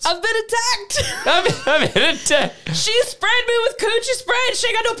I've been attacked. I've been attacked. She sprayed me with coochie spray and she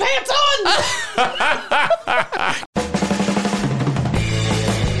ain't got no pants on.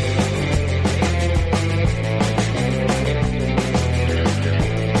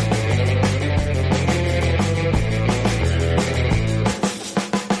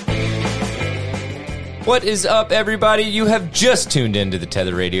 What is up, everybody? You have just tuned into the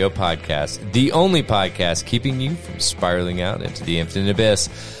Tether Radio Podcast, the only podcast keeping you from spiraling out into the infinite abyss.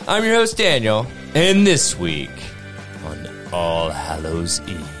 I'm your host, Daniel, and this week on All Hallows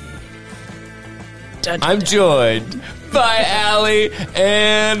Eve, I'm joined by Allie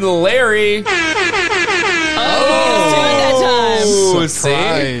and Larry. Oh,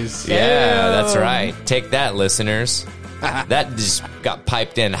 surprise. See? Yeah, that's right. Take that, listeners. That just got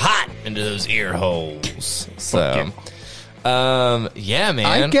piped in hot into those ear holes. So, yeah, man.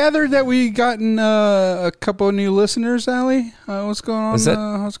 I gathered that we gotten a couple of new listeners, Allie. What's going on? Is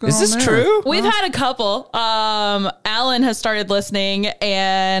this there? true? We've had a couple. Alan has started listening,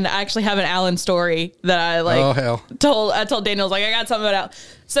 and I actually have an Alan story that I Oh, hell. told Daniel. I was like, I got something about Al.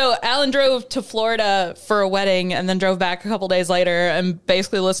 So Alan drove to Florida for a wedding, and then drove back a couple days later, and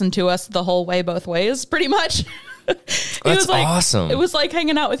basically listened to us the whole way, both ways, pretty much. That's awesome. It was like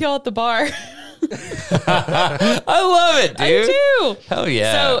hanging out with y'all at the bar. I love it, dude. I do. Hell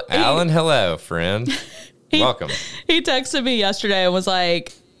yeah. So Alan, hello, friend. Welcome. He texted me yesterday and was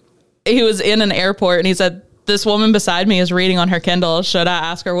like, he was in an airport and he said, this woman beside me is reading on her Kindle. Should I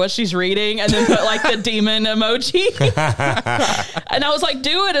ask her what she's reading? And then put like the demon emoji. And I was like,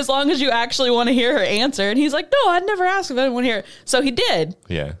 do it as long as you actually want to hear her answer. And he's like, no, I'd never ask if I didn't want to hear it. So he did.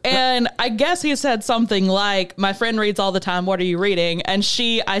 Yeah. And I guess he said something like, my friend reads all the time. What are you reading? And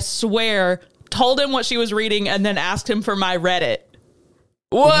she, I swear, told him what she was reading and then asked him for my Reddit.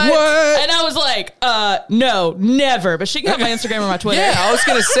 What? And I was like, no, never. But she can have my Instagram or my Twitter. Yeah, I was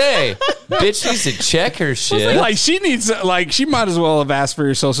going to say, bitch needs to check her shit. Like, she might as well have asked for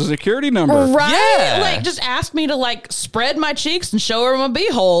your social security number. Right? Yeah. Like, just ask me to, like, spread my cheeks and show her my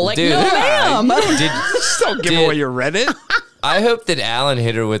beehole. Like, Dude. no, ma'am. Just don't give away your Reddit. I hope that Alan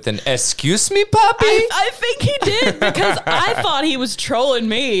hit her with an "excuse me, puppy." I think he did because I thought he was trolling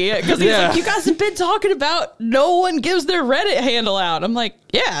me because he's like, you guys have been talking about no one gives their Reddit handle out. I'm like,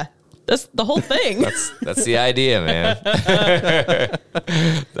 yeah, that's the whole thing. That's the idea, man.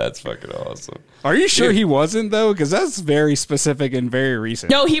 That's fucking awesome. Are you sure he wasn't, though? Because that's very specific and very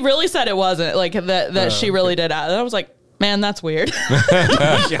recent. No, he really said it wasn't like that. She really did. And I was like, man, that's weird.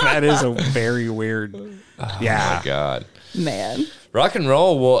 Yeah, that is a very weird. Oh my God. Man. Rock and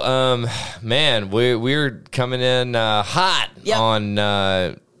roll. Well, man, we're coming in hot on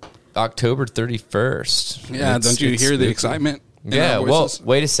October 31st. Yeah, don't you hear the excitement? Yeah, well,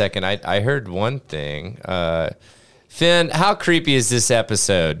 wait a second. I heard one thing. Finn, how creepy is this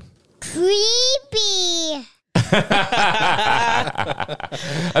episode? Creepy.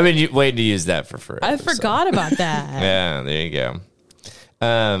 I mean, you waiting to use that for I episode. forgot about that. Yeah, there you go.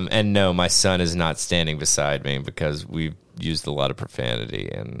 And no, my son is not standing beside me because we've used a lot of profanity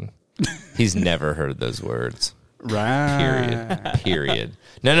and he's never heard those words. Right. Period.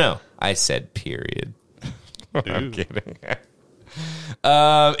 No, I said period. I'm kidding.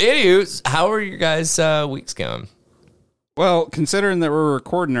 Anywho, how are your guys' weeks going? Well, considering that we're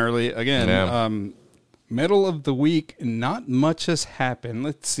recording early, again, Yeah. Middle of the week, not much has happened.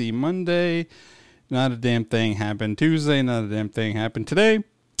 Let's see. Monday, not a damn thing happened. Tuesday, not a damn thing happened. Today,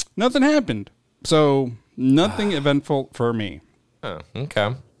 nothing happened. So, nothing eventful for me. Oh,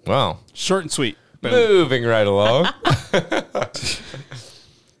 okay. Well, Short and sweet. Boom. moving right along.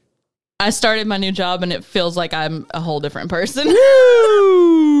 I started my new job and it feels like I'm a whole different person. Hell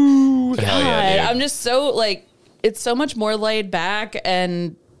yeah, dude. I'm just so like, it's so much more laid back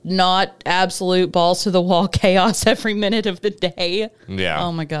and not absolute balls to the wall chaos every minute of the day. Yeah.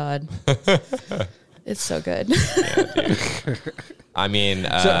 Oh my God. It's so good. Yeah, dude. I mean,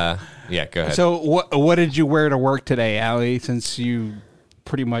 yeah, go ahead. So, what did you wear to work today, Allie? Since you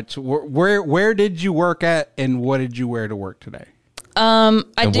pretty much, where did you work at and what did you wear to work today? What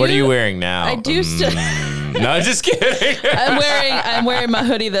are you wearing now? I do still. No, just kidding. I'm wearing my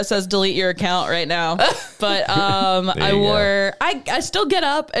hoodie that says delete your account right now. But I still get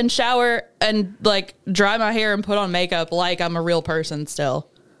up and shower and like dry my hair and put on makeup like I'm a real person still.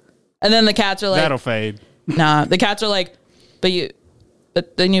 And then the cats are like, That'll fade. nah, the cats are like, but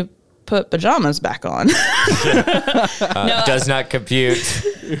then you put pajamas back on. Does not compute.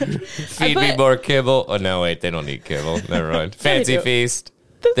 Feed me more kibble. Oh, no, wait, they don't eat kibble. Never mind. Fancy do. feast.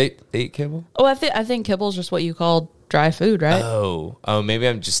 They eat kibble? Oh, I think kibble's just what you call dry food, right? Oh, maybe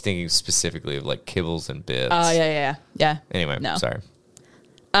I'm just thinking specifically of like kibbles and bits. Oh, yeah. Anyway, No. sorry.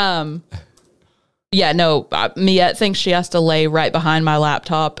 Yeah, no, Miette thinks she has to lay right behind my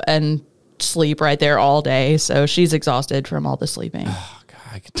laptop and sleep right there all day. So she's exhausted from all the sleeping.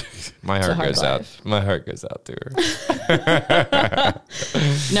 My a heart hard goes life. out. My heart goes out to her.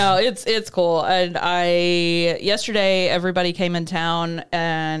 No, it's cool. And yesterday everybody came in town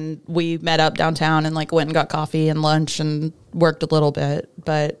and we met up downtown and like went and got coffee and lunch and worked a little bit.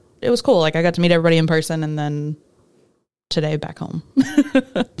 But it was cool. Like I got to meet everybody in person and then today back home.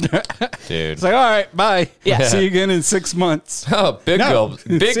 Dude. It's like, all right, bye. Yeah. See you again in 6 months. Oh, big No. gulps.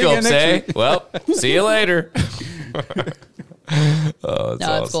 Big See you gulps, next eh? week. Well, see you later. Oh, that's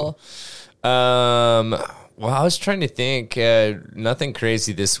No, it's awesome. cool. Well, I was trying to think. Nothing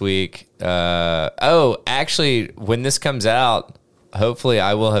crazy this week. Actually, when this comes out, hopefully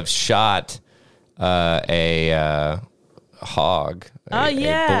I will have shot a hog.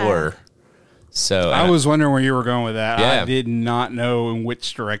 A boar. So I was wondering where you were going with that. Yeah. I did not know in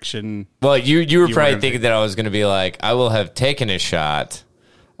which direction. Well, you were probably were- thinking that I was going to be like, I will have taken a shot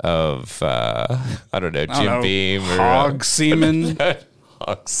of I don't know, I don't Jim know, Beam or hog semen.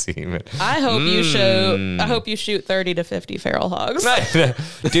 hog semen. I hope you shoot 30 to 50 feral hogs.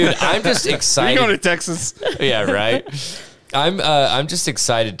 Dude, I'm just Are you excited. going to Texas? Yeah, right. I'm just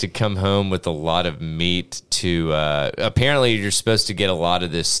excited to come home with a lot of meat to apparently you're supposed to get a lot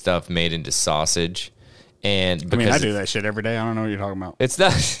of this stuff made into sausage. And I because mean, I do that shit every day. I don't know what you're talking about. it's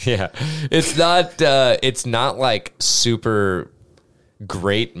not it's not like super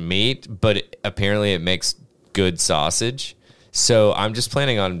great meat, but apparently it makes good sausage. So I'm just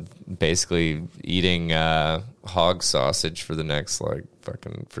planning on basically eating hog sausage for the next like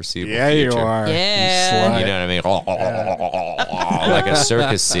fucking foreseeable Yeah, future. you are. Yeah. You know what I mean? Like a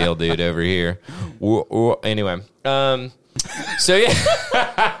circus seal dude over here. Anyway, so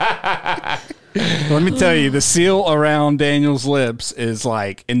yeah. Let me tell you, the seal around Daniel's lips is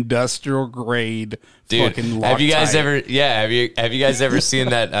like industrial grade. Dude, Fucking have you guys Loctite. ever? Yeah, have you guys ever seen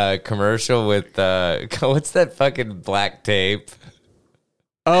that commercial with what's that fucking black tape?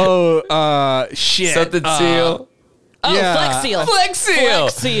 Oh, shit. Something seal. Oh, Yeah. Flex Seal. Flex Seal.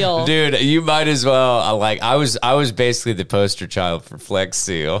 Flex Seal. Dude, you might as well. I was basically the poster child for Flex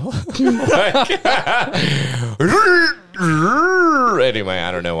Seal. Anyway,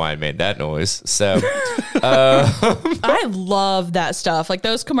 I don't know why I made that noise. So, I love that stuff. Like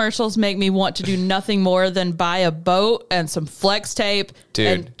those commercials make me want to do nothing more than buy a boat and some flex tape Dude.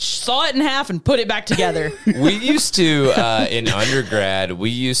 and saw it in half and put it back together. we used to in undergrad. We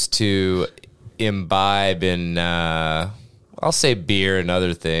used to imbibe in I'll say beer and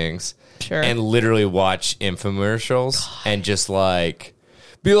other things, Sure. and literally watch infomercials and just like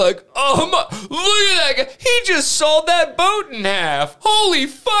be like, oh my, look at that guy, he just sawed that boat in half, holy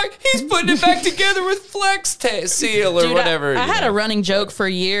fuck, he's putting it back together with Flex Seal or Dude, whatever. I you had know. a running joke for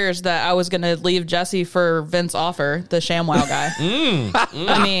years that I was going to leave Jesse for Vince Offer, the ShamWow guy.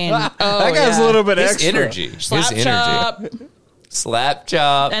 I mean, That guy's a little bit his extra. energy, slap his energy, chop. slap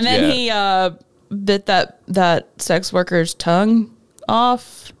chop, And then yeah. he bit that sex worker's tongue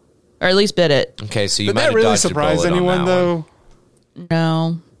off, or at least bit it. Okay, so you Did might that have really dodged a surprise bullet on anyone, that though? one.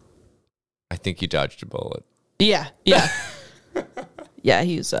 No. I think you dodged a bullet. Yeah. Yeah,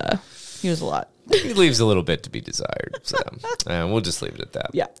 he was a lot. He leaves a little bit to be desired, so we'll just leave it at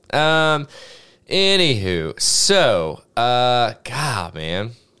that. Yeah. Anywho, so God,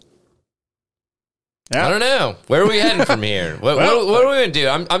 man, Yeah. I don't know where are we heading from here. What are we gonna do?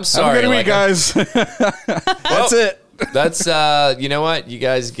 I'm sorry, Have a good week, like, guys. That's it. That's you know what? You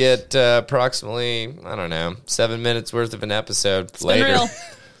guys get approximately, I don't know, 7 minutes worth of an episode later.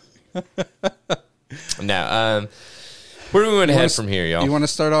 Unreal. No, where are we going to head from here, y'all? You want to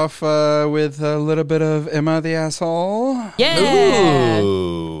start off with a little bit of Emma the Asshole? Yeah.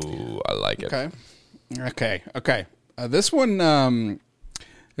 Ooh, I like it. Okay. This one's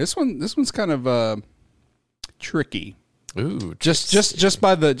kind of tricky. Ooh, Just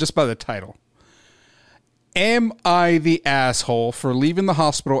by the title. Am I the asshole for leaving the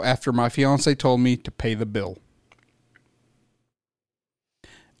hospital after my fiance told me to pay the bill?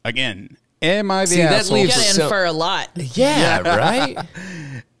 Again, am I the See, that asshole? leaves- Get in So- for a lot. yeah, right.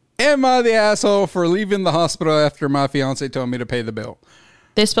 Am I the asshole for leaving the hospital after my fiance told me to pay the bill?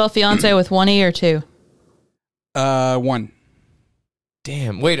 They spell fiance with one E or two. One.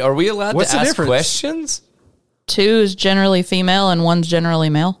 Damn. Wait, are we allowed What's to the ask difference? questions? Two is generally female and one's generally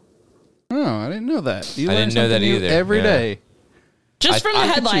male. Oh, I didn't know that. You I learn didn't know that something new either. every Yeah. day. Just from the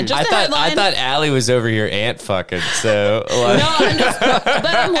headline. Just I the thought headline. Allie was over here ant fucking. So like, No, I'm just. But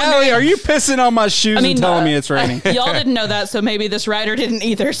I'm wondering. Allie, are you pissing on my shoes and telling me it's raining? Y'all didn't know that, so maybe this writer didn't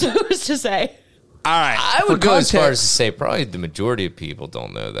either. So who's to say? All right. I for would go as far as to context- say probably the majority of people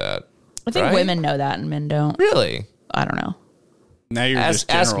don't know that. I think right? women know that and men don't. Really? I don't know. Now you're just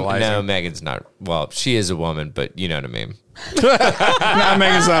generalizing. No, Megan's not. Well, she is a woman, but you know what I mean. No,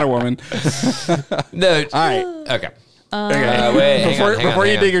 Megan's not a woman. No. All right. Okay. Okay. Wait, hang on, before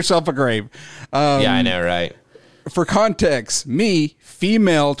you hang on. dig yourself a grave. Yeah, I know, right? For context, me,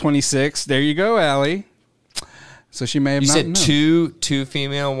 female 26. There you go, Allie. So she may have You not said known. two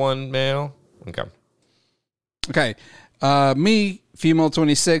female, one male? Okay. Okay. Me, female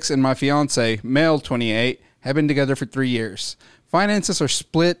 26, and my fiance, male 28, have been together for 3 years. Finances are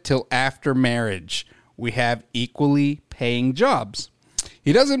split till after marriage. We have equally paying jobs.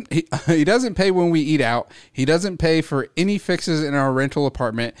 He doesn't pay when we eat out. He doesn't pay for any fixes in our rental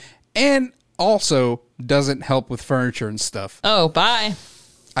apartment, and also doesn't help with furniture and stuff. Oh, bye.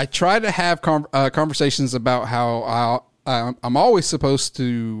 I try to have conversations about how I'm always supposed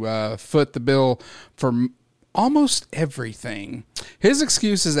to foot the bill for almost everything. His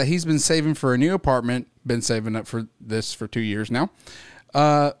excuse is that he's been saving for a new apartment, been saving up for this for 2 years now.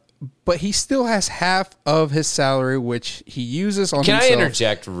 But he still has half of his salary, which he uses on Can himself. I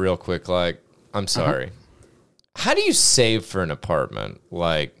interject real quick? Like, I'm sorry. How do you save for an apartment?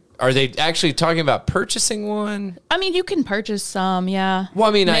 Like, are they actually talking about purchasing one? I mean, you can purchase some, yeah. Well,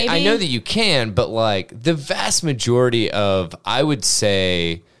 I mean, I Maybe. know that you can, but like the vast majority of, I would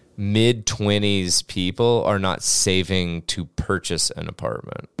say, mid-20s people are not saving to purchase an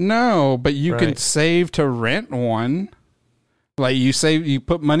apartment. No, but you can Right. save to rent one. Like you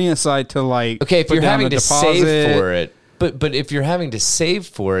put money aside to like. Okay, if put you're down having a to deposit. save for it, but if you're having to save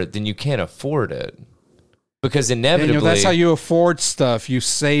for it, then you can't afford it. Because inevitably... Daniel, that's how you afford stuff. You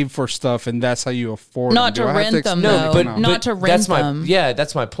save for stuff, and that's how you afford Not them. to Do I have rent them, explain though. it? But No. not to rent that's them.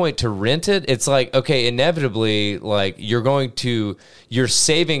 That's my point. To rent it, it's like, okay, inevitably, like your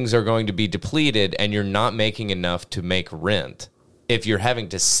savings are going to be depleted, and you're not making enough to make rent if you're having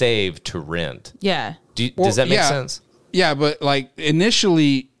to save to rent. Yeah. Does that make yeah. sense? Yeah, but like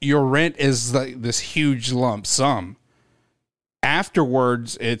initially, your rent is like this huge lump sum.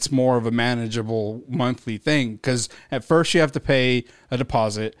 Afterwards, it's more of a manageable monthly thing because at first you have to pay a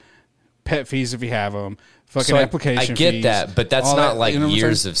deposit, pet fees if you have them, fucking So I application get fees, that, but that's all not that, like you know what I'm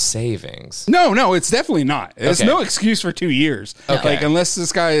years saying? of savings. No, it's definitely not. There's Okay. no excuse for 2 years. Okay. Like unless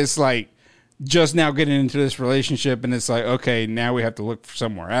this guy is like just now getting into this relationship and it's like, okay, now we have to look for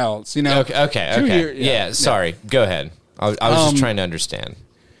somewhere else. You know? Okay. 2 years, Yeah, sorry. Go ahead. I was just trying to understand.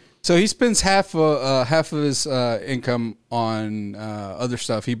 So he spends half of his income on other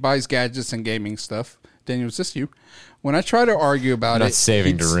stuff. He buys gadgets and gaming stuff. Daniel, is this you? When I try to argue about Not it,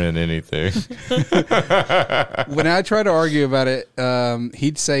 saving to rent anything. when I try to argue about it,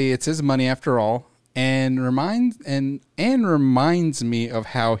 he'd say it's his money after all, and reminds me of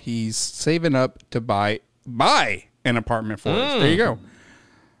how he's saving up to buy an apartment for us. There you go.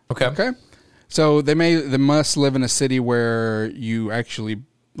 Okay. So they must live in a city where you actually,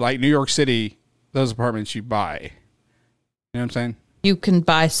 like New York City, those apartments you buy. You know what I'm saying? You can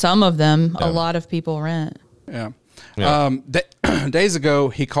buy some of them. Yeah. A lot of people rent. Yeah. Yeah. Days ago,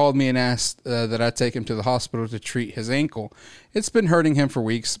 he called me and asked that I take him to the hospital to treat his ankle. It's been hurting him for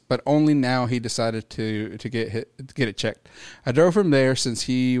weeks, but only now he decided to get it checked. I drove him there since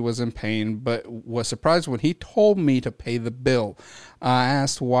he was in pain, but was surprised when he told me to pay the bill. I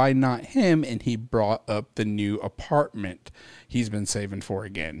asked why not him, and he brought up the new apartment he's been saving for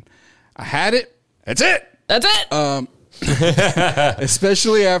again. I had it. That's it. That's it.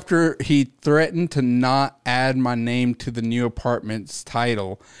 Especially after he threatened to not add my name to the new apartment's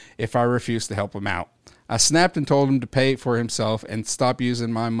title if I refused to help him out. I snapped and told him to pay for himself and stop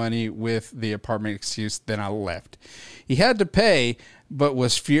using my money with the apartment excuse. Then I left. He had to pay, but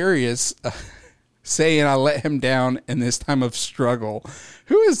was furious, saying I let him down in this time of struggle.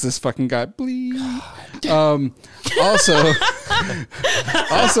 Who is this fucking guy? Please. Also,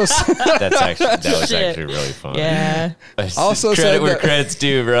 That was Shit. actually really fun. Yeah. Also credit said where that- credit's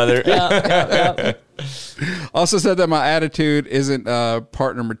due, brother. Also said that my attitude isn't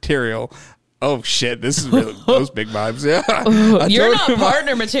partner material. Oh shit! This is really those big vibes. Yeah, I You're told not him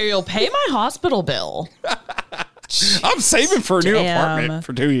partner material. Pay my hospital bill. I'm saving for a new Damn. apartment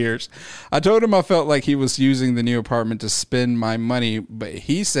for 2 years. I told him I felt like he was using the new apartment to spend my money, but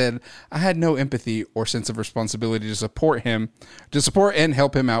he said I had no empathy or sense of responsibility to support and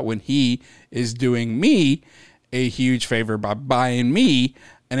help him out when he is doing me a huge favor by buying me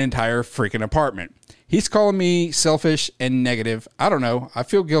an entire freaking apartment. He's calling me selfish and negative. I don't know. I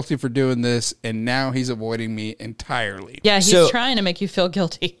feel guilty for doing this, and now he's avoiding me entirely. Yeah, he's So- trying to make you feel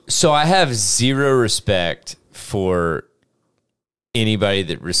guilty. So I have zero respect for anybody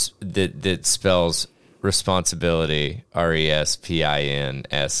that spells responsibility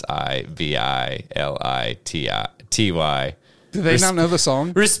RESPINSIBILITY. Do they not know the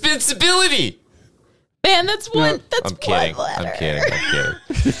song? Responsibility. Man, that's one. No, That's I'm kidding. one letter. I'm kidding.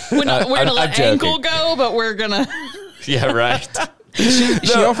 We're gonna I'm let joking. ankle go, but we're gonna. Yeah, right.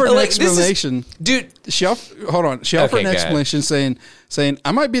 She offered an like, this is- explanation. Dude, Hold on. She offered Okay, an go ahead. explanation saying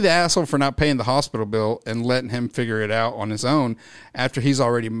I might be the asshole for not paying the hospital bill and letting him figure it out on his own after he's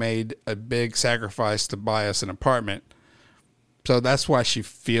already made a big sacrifice to buy us an apartment. So that's why she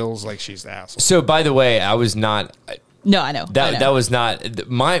feels like she's the asshole. so by the way, I was not. No, I know. That was not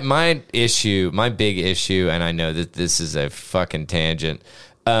my issue. My big issue, and I know that this is a fucking tangent.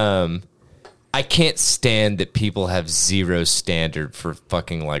 I can't stand that people have zero standard for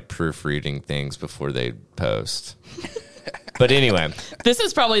fucking like proofreading things before they post. But anyway, This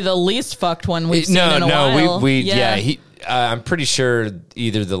is probably the least fucked one we've seen in a while. I'm pretty sure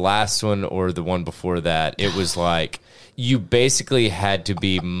either the last one or the one before that, it was like you basically had to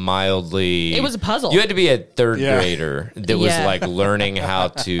be mildly. It was a puzzle. You had to be a third Yeah. grader that was Yeah. like learning how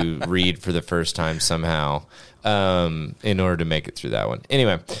to read for the first time somehow, in order to make it through that one.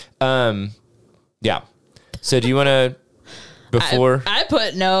 Anyway, yeah. So do you want to before I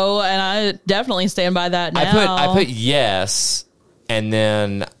put no, and I definitely stand by that now. I put yes, and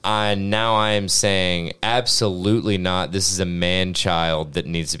then I am saying absolutely not. This is a man child that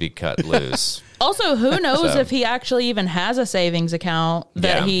needs to be cut loose. Also, who knows So. if he actually even has a savings account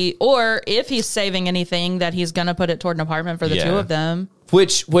that Yeah. or if he's saving anything that he's going to put it toward an apartment for the Yeah. two of them.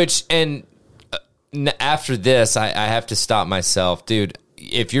 Which and after this, I have to stop myself, dude.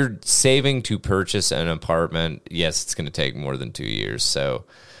 If you're saving to purchase an apartment, yes, it's going to take more than 2 years. So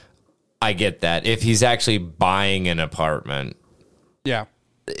I get that. If he's actually buying an apartment, Yeah.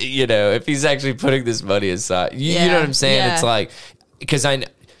 if he's actually putting this money aside, you know what I'm saying? Yeah. It's like, because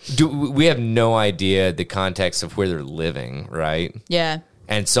we have no idea the context of where they're living, right? Yeah.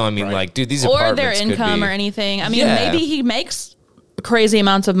 And so, I mean, Right. like, dude, these Or apartments their could income be- or anything. I mean, Yeah. maybe he makes crazy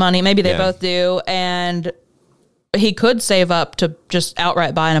amounts of money. Maybe they Yeah. both do. And he could save up to just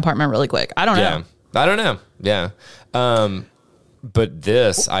outright buy an apartment really quick. I don't know. Yeah. I don't know. Yeah. But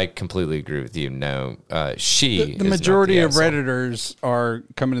this, I completely agree with you. No, she. The is majority not of the asshole. Redditors are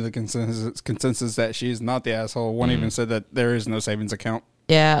coming to the consensus that she's not the asshole. One even said that there is no savings account.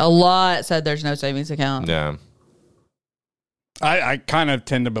 Yeah. A lot said there's no savings account. Yeah. I kind of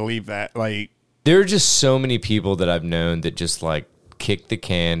tend to believe that. Like, There are just so many people that I've known that just like kick the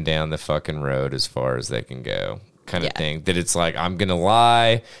can down the fucking road as far as they can go, kind of Yeah. thing. That it's like, I'm going to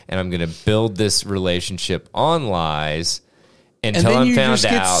lie and I'm going to build this relationship on lies and until then I'm you found just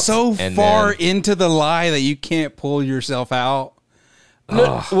get out. so and far then- into the lie that you can't pull yourself out.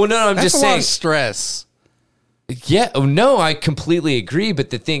 No, well, no, I'm That's just a lot saying. of stress. Yeah. Oh, no, I completely agree. But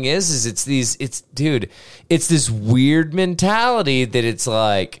the thing is it's this weird mentality that it's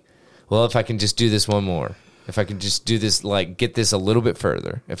like, well, if I can just do this one more, if I can just do this, like get this a little bit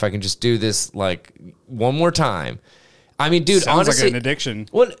further, if I can just do this like one more time. I mean, dude, Sounds honestly, like an addiction.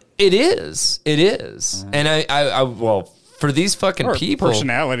 well, it is. It is. And I, well, for these fucking Or people,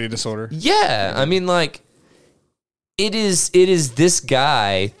 personality disorder. yeah, I mean, like, it is this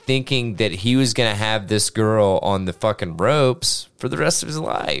guy thinking that he was going to have this girl on the fucking ropes for the rest of his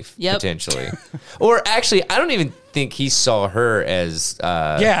life, Yep. potentially. Or actually, I don't even think he saw her as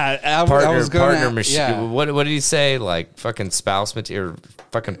Yeah, I partner, was going partner to, machine. yeah. What did he say? Like fucking spouse material,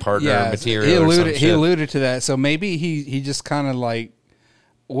 fucking partner Yeah, material. he or some alluded. He shit. alluded to that. So maybe he just kind of like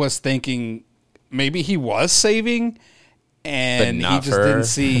was thinking maybe he was saving, and he not just for her. didn't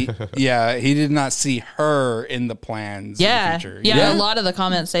see. Yeah, he did not see her in the plans. Yeah. in the future. Yeah. Yeah. A lot of the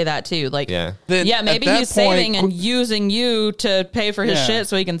comments say that too. Like, Yeah. Then yeah, at maybe that he's point, saving and using you to pay for his Yeah. shit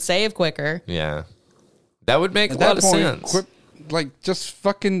so he can save quicker. Yeah. That would make a At lot that of point, sense. quit, like just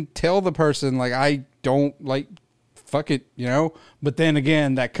fucking tell the person like I don't like. Fuck it, But then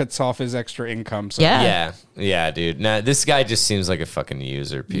again, that cuts off his extra income. So Yeah. Yeah. Yeah, dude. Nah, this guy just seems like a fucking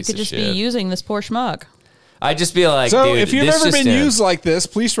user You piece could of just shit. be using this poor schmuck. I'd just be like, So dude, if you've this ever just been in. used like this,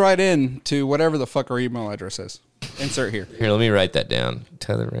 please write in to whatever the fuck our email address is. Insert here. Here, let me write that down.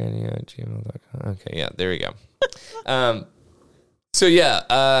 tetherradio@gmail.com. Okay, yeah, there we go. So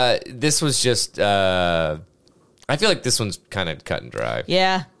yeah, this was just. I feel like this one's kind of cut and dry.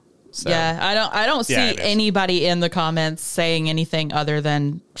 Yeah. So. Yeah. I don't see Yeah, it is. anybody in the comments saying anything other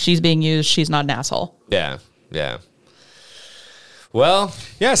than she's being used. She's not an asshole. Yeah, yeah. Well,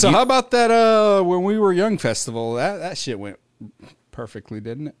 Yeah, so how about that when we were young festival? That shit went perfectly,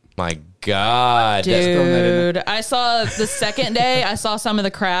 didn't it? My God. Dude, I saw the second day, I saw some of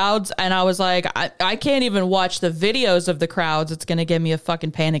the crowds, and I was like, I can't even watch the videos of the crowds. It's going to give me a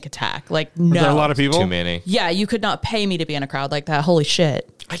fucking panic attack. Like, no. Was there a lot of people? Too many. Yeah, you could not pay me to be in a crowd like that. Holy shit.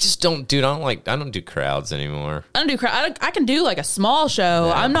 I just don't, dude. I don't do crowds anymore. I don't do crowd. I can do like a small show.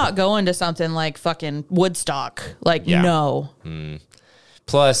 Yeah. I'm not going to something like fucking Woodstock. Like, Yeah. no.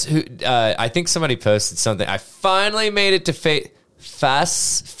 Plus, I think somebody posted something. I finally made it to Facebook.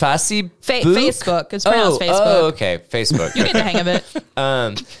 Facebook. It's pronounced Facebook. Oh, okay. Facebook. You get the hang of it.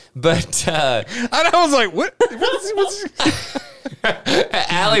 But I was like, what? What's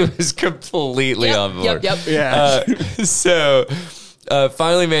Allie was completely on board. Yep. yeah. So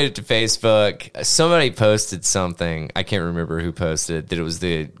finally made it to Facebook. Somebody posted something. I can't remember who posted it, that it was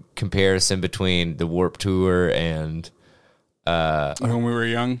the comparison between the Warped Tour and When we were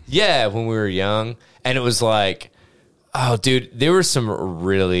young. when we were young. And it was like, oh, dude, there were some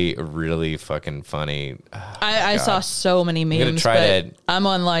really, really fucking funny. I saw so many memes. try but to- I'm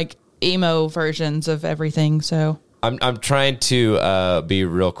on like emo versions of everything. So I'm trying to be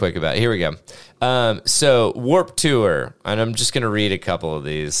real quick about it. Here we go. So Warped Tour, and I'm just going to read a couple of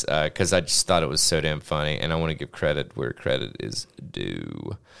these because I just thought it was so damn funny, and I want to give credit where credit is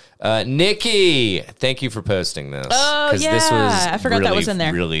due. Nikki, thank you for posting this. Oh, This yeah. was I forgot that really, was in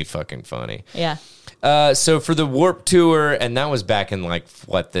there. really fucking funny. yeah. So for the Warped Tour, and that was back in like,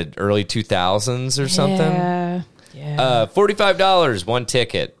 what, the early 2000s or something? Yeah. $45, one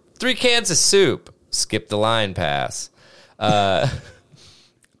ticket, 3 cans of soup, skip the line pass.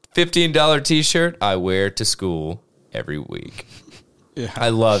 $15 t-shirt I wear to school every week. Yeah. I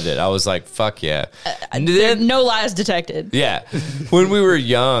loved it. I was like, fuck yeah. And then, No lies detected. yeah, when we were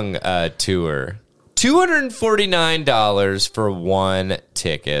young, tour, $249 for one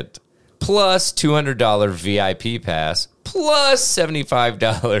ticket, plus $200 VIP pass, plus $75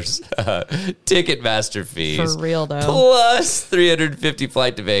 Ticketmaster fees. For real, though. Plus $350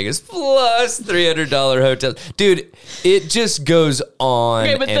 flight to Vegas, plus $300 hotel. Dude, it just goes on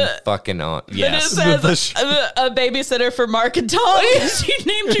Okay, but and the- fucking on. But it Yes. says a babysitter for Mark and Tom. You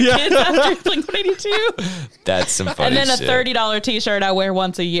named your kids after Blink-182. That's some funny And then a shit. $30 t-shirt I wear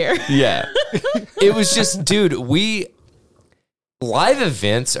once a year. Yeah. It was just, dude, live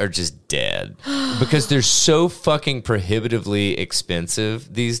events are just dead because they're so fucking prohibitively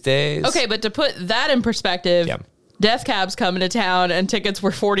expensive these days. Okay, but to put that in perspective, Yeah. Death Cab's coming to town and tickets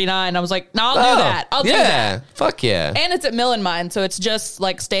were $49. I was like, no, I'll do that. I'll do that. Fuck yeah. And it's at Mill and Mine, so it's just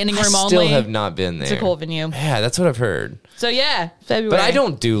like standing I room still only. have not been there. It's a cool venue. Yeah, that's what I've heard. So yeah, February. But I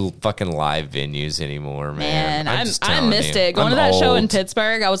don't do fucking live venues anymore, man. Man, just I telling missed you. it. Going I'm to that show in old.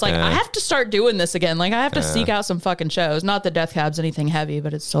 Pittsburgh, I was like, Yeah. I have to start doing this again. Like, I have to seek out some fucking shows. Not that Death Cab's anything heavy,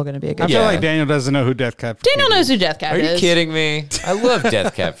 but it's still going to be a I good feel show. Yeah. like Daniel doesn't know who Death Cab for Daniel Cutie knows is. who Death Cab Are you is. kidding me? I love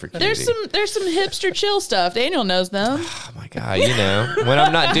Death Cab for Cutie. There's some hipster chill stuff. Daniel knows them. Oh my god, you know when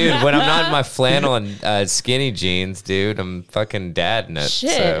I'm not in my flannel and skinny jeans, dude, I'm fucking dadding it.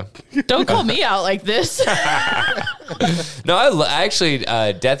 Shit. So. Don't call me out like this. No, actually,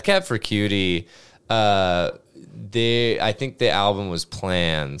 Death Cab for Cutie. I think the album was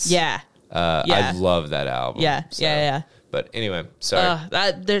Plans. Yeah. I Yeah. love that album. Yeah. So. Yeah. But anyway, sorry.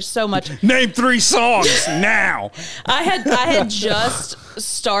 There's so much. Name 3 songs now. I had just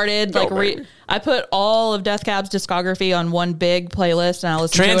started like I put all of Death Cab's discography on one big playlist and I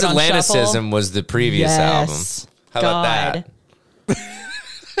listened to it on shuffle. Transatlanticism was the previous album. Yes. How about that?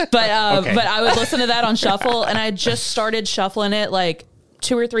 But Okay. but I would listen to that on shuffle, and I just started shuffling it like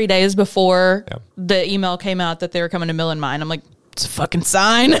 2 or 3 days before the email came out that they were coming to Mill and Mine. I'm like, it's a fucking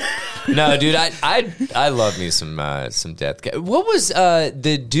sign. No, dude, I love me some Death Cab. What was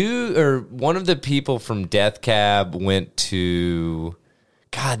the dude or one of the people from Death Cab went to?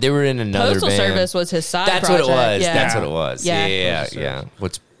 God, they were in another Postal band. Service was his side That's project. what it was. Yeah. That's what it was. Yeah. Yeah.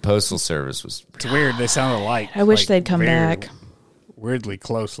 What's Postal Service was? It's weird. They sound alike. I wish Like, they'd come very back. Weirdly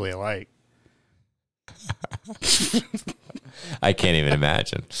closely alike. I can't even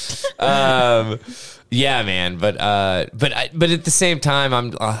imagine. Yeah, man. But at the same time,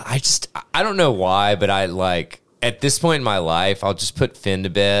 I don't know why, but I like at this point in my life, I'll just put Finn to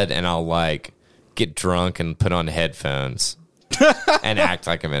bed and I'll like get drunk and put on headphones and act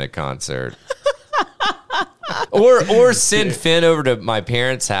like I'm at a concert. Or send Finn over to my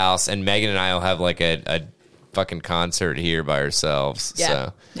parents' house and Megan and I will have like a fucking concert here by ourselves. Yeah.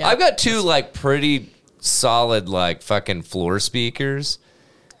 So Yeah. I've got 2 like pretty solid like fucking floor speakers.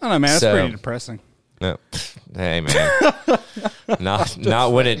 I don't know, man. That's So- pretty depressing. No. Hey man.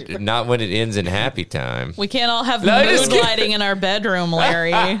 not when it ends in happy time. We can't all have No, just mood lighting in our bedroom,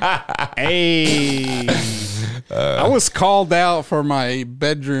 Larry. Hey. I was called out for my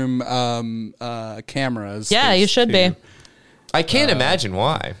bedroom cameras. Yeah, you should be. I can't imagine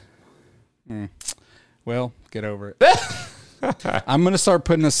why. Well, get over it. I'm going to start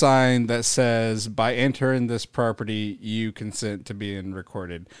putting a sign that says, by entering this property, you consent to being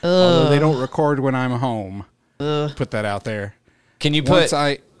recorded. Although they don't record when I'm home. Put that out there. Can you Once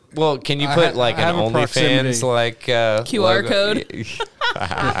put? Can you put like I an have a proximity. OnlyFans like QR logo? code.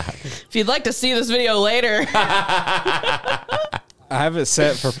 If you'd like to see this video later, I have it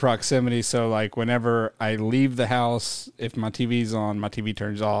set for proximity, so like whenever I leave the house, if my TV's on, my TV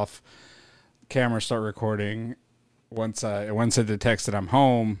turns off, cameras start recording. Once it detects that I'm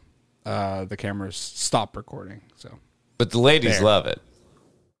home, the cameras stop recording. So, But the ladies There. love it.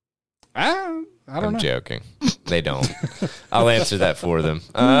 I don't I'm know. joking. They don't. I'll answer that for them.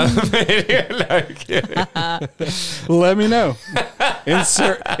 No, I'm kidding. Let me know.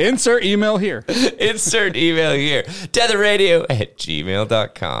 Insert email here. Insert email here.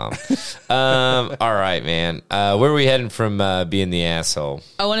 tetherradio@gmail.com. All right, man. Where are we heading from being the asshole?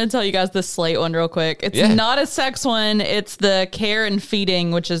 I want to tell you guys the Slate one real quick. It's Yeah. not a sex one. It's the care and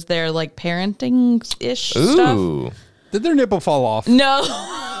feeding, which is their like parenting-ish stuff. Ooh. Did their nipple fall off? No.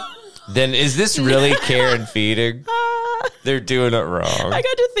 Then is this really care and feeding? They're doing it wrong. I got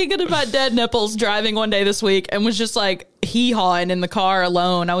to thinking about dead nipples driving one day this week and was just like hee-hawing in the car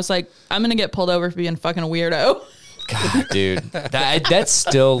alone. I was like, I'm going to get pulled over for being a fucking weirdo. God, dude. That's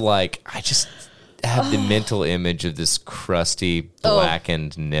still like, I just have the mental image of this crusty,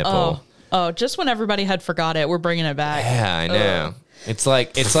 blackened nipple. Oh, just when everybody had forgot it, we're bringing it back. Yeah, I know. It's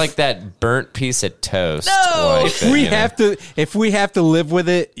like that burnt piece of toast. No! Like that, If we have to live with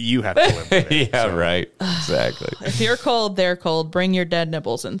it, you have to live with it. Yeah, right. Exactly. If you're cold, they're cold. Bring your dead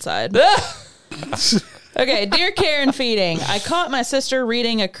nipples inside. Okay, dear care and feeding. I caught my sister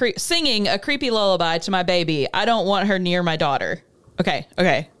singing a creepy lullaby to my baby. I don't want her near my daughter. Okay.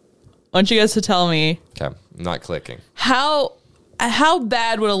 I want you guys to tell me Okay, I'm not clicking. how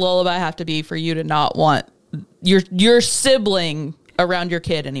bad would a lullaby have to be for you to not want your sibling around your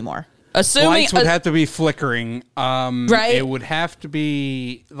kid anymore? Assuming Lights would have to be flickering. Right? It would have to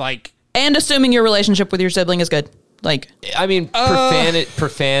be like. and assuming your relationship with your sibling is good. Like, I mean,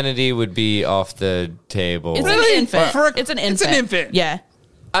 profanity would be off the table. it's Really? an infant. For It's an it's an infant. infant. Yeah.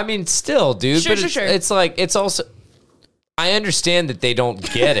 I mean, still, dude. Sure, but sure. It's like, it's also. I understand that they don't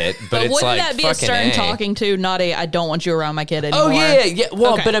get it, but it's wouldn't like that be a fucking stern talking to, not a I don't want you around my kid anymore? Oh yeah.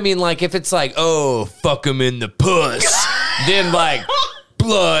 Well, Okay. but I mean, like, if it's like, oh, fuck him in the puss, then like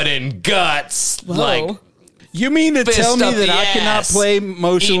blood and guts, Whoa. like. You mean to Fist tell me up that the I cannot ass. play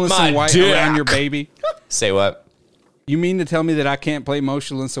Motionless Eat my and White dick. around your baby? Say what? You mean to tell me that I can't play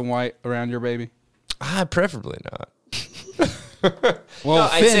Motionless and White around your baby? Preferably not. Well,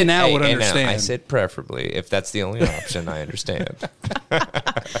 I Finn said, now hey, would hey, understand. I said preferably. If that's the only option, I understand.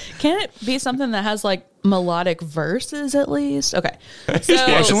 Can it be something that has like melodic verses at least? Okay. So,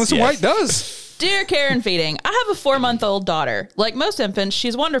 Motionless and yes. White does. dear care and feeding, I have a 4-month-old daughter. Like most infants,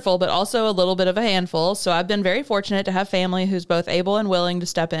 she's wonderful, but also a little bit of a handful. So I've been very fortunate to have family who's both able and willing to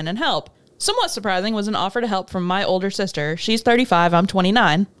step in and help. Somewhat surprising was an offer to help from my older sister. She's 35. I'm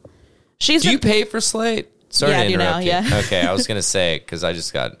 29. She's Do you pay for Slate? Sorry Yeah, I to do now, interrupt you. yeah. Okay, I was gonna say because I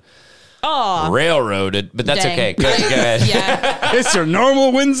just got Aw, railroaded, but that's dang. okay. Go ahead. Yeah. It's your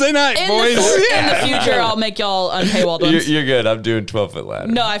normal Wednesday night, In boys. the future, I'll make y'all unpaywalled ones. You're good. I'm doing 12-foot ladder.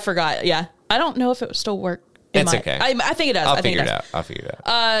 No, I forgot. Yeah. I don't know if it would still work. It It's might. okay. I think it does. I'll I think figure it does. out. I'll figure it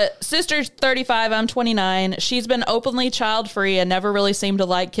out. Sister's 35. I'm 29. She's been openly child free and never really seemed to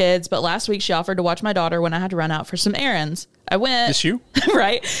like kids. But last week she offered to watch my daughter when I had to run out for some errands. I went. Just you?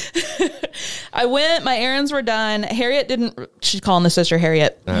 Right. I went. My errands were done. Harriet didn't. She's calling the sister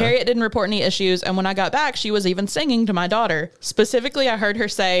Harriet. Harriet didn't report any issues. And when I got back, she was even singing to my daughter. Specifically, I heard her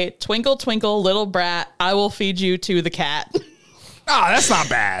say, "Twinkle, twinkle, little brat, I will feed you to the cat." Oh, that's not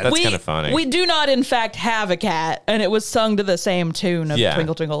bad. That's kind of funny. We do not, in fact, have a cat, and it was sung to the same tune of Yeah.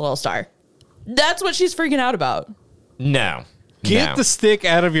 Twinkle, Twinkle, Little Star. That's what she's freaking out about. No. Get no. the stick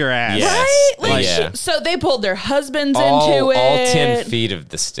out of your ass. Yes. Right? Like, Yeah. so they pulled their husbands into all it. 10 feet of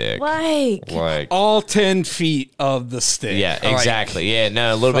the stick. Like, All 10 feet of the stick. Yeah, Like, exactly. Yeah,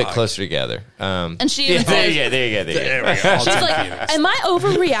 no, a little bit Fuck. closer together. and she Yeah, even there says, you go. There you go. There you There go. we go. All she's 10 like, feet of the am I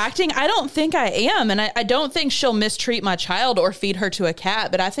overreacting? I don't think I am. And I don't think she'll mistreat my child or feed her to a cat,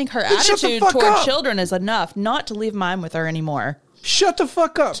 but I think her shut the attitude fuck toward up. children is enough not to leave mine with her anymore. Shut the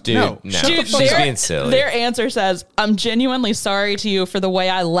fuck up. Dude, no. Shut Dude, the fuck She's up. being silly. Their answer says, I'm genuinely sorry to you for the way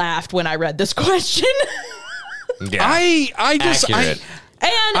I laughed when I read this question. Yeah. I just Accurate.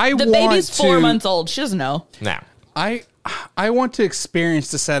 And I the want baby's 4 to- months old. She doesn't know. No. I I want to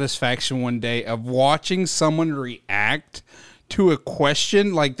experience the satisfaction one day of watching someone react to a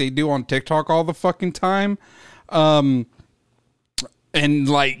question like they do on TikTok all the fucking time, and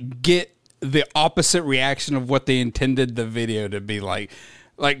like get the opposite reaction of what they intended the video to be like.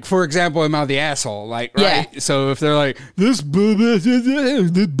 Like, for example, am I the asshole? Like, right? Yeah. So if they're like, this bullshit,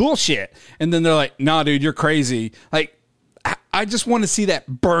 and then they're like, nah, dude, you're crazy. Like, I just want to see that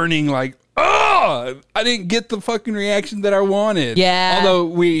burning, like, oh, I didn't get the fucking reaction that I wanted. Yeah. Although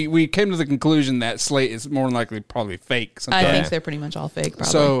we came to the conclusion that Slate is more than likely probably fake. I sometimes. think they're pretty much all fake, probably.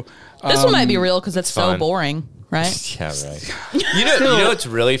 So this one might be real because it's so fun. boring, right? Yeah, right. You know what's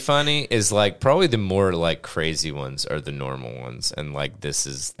really funny is like probably the more like crazy ones are the normal ones, and like this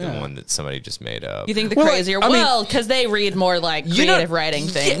is the one that somebody just made up. You think the Well, crazier? I mean- Well, because they read more like creative writing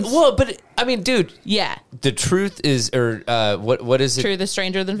things. Yeah, well, but I mean, dude, Yeah. the truth is, or what is it? Truth is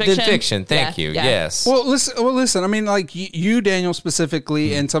stranger than fiction. Than fiction. Thank Yeah, you. yeah. Yes. Well, listen. I mean, like you, Daniel,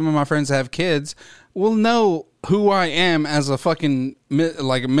 specifically, and some of my friends that have kids will know who I am as a fucking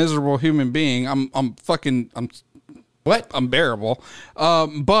like a miserable human being. I'm what? unbearable.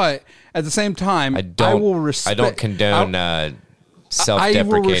 But at the same time, I will respect. I don't condone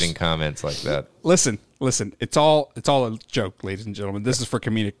self-deprecating comments like that. Listen. It's all a joke, ladies and gentlemen. This is for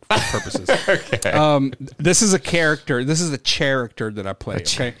comedic purposes. Okay. This is a character. This is a character that I play.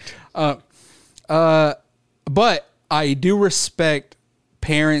 Okay. But I do respect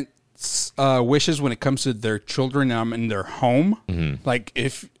parents' wishes when it comes to their children in their home.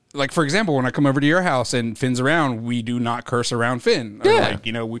 Mm-hmm. Like for example, when I come over to your house and Finn's around, we do not curse around Finn. Or Yeah. like,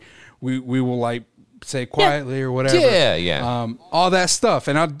 you know, we will like say quietly or whatever. Yeah, yeah. All that stuff,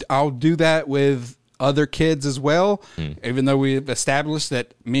 and I'll do that with other kids as well. Even though we've established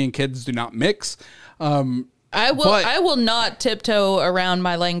that me and kids do not mix. I will not tiptoe around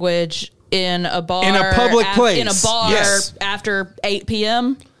my language in a bar, In a public place. in a bar Yes. after 8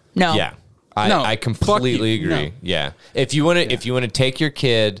 p.m. No. Yeah, No, I completely fuck you. agree. No. Yeah, if you want to take your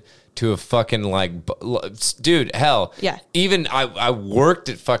kid to a fucking like, dude, hell, Yeah. Even I worked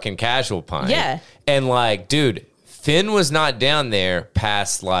at fucking Casual Pine. Yeah. And like, dude, Finn was not down there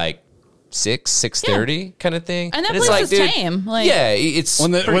past like 6:30 kind of thing. And that it's place is tame, like- yeah, it's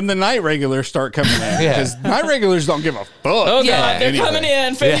When the night regulars start coming in, Yeah. because night regulars don't give a fuck. Oh, Yeah, God. They're anyway. coming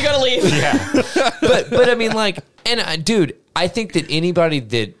in. Finn, you got to leave. but I mean like, and dude, I think that anybody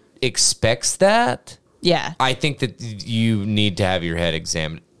that expects that, Yeah. I think that you need to have your head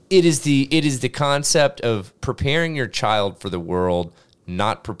examined. It is the concept of preparing your child for the world,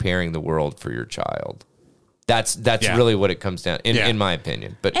 not preparing the world for your child. That's Yeah. really what it comes down Yeah. in my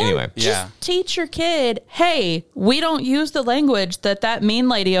opinion. But And anyway, just Yeah. teach your kid, hey, we don't use the language that mean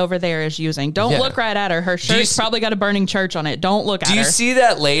lady over there is using. Don't Yeah. look right at her. Her Do you shirt's probably got a burning church on it. Don't look at do her. you see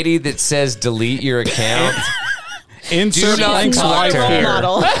that lady that says delete your account? Insert Do not blanks talk right to role her.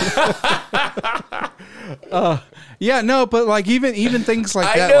 model. Yeah, no, but like even things like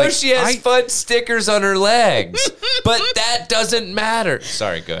I that. know like, she has fun stickers on her legs, but that doesn't matter.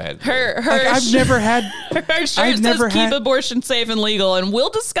 Sorry, go ahead. Her Like, I've never had. her shirt I've says never keep had- abortion safe and legal, and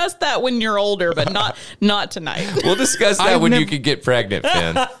we'll discuss that when you're older, but not tonight. We'll discuss that I've when you never- can get pregnant,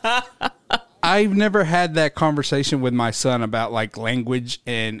 Finn. I've never had that conversation with my son about like language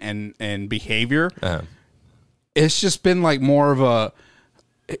and behavior. It's just been like more of a,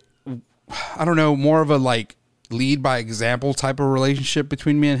 I don't know, more of a like lead by example type of relationship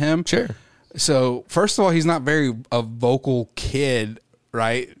between me and him. Sure. So first of all, he's not very a vocal kid,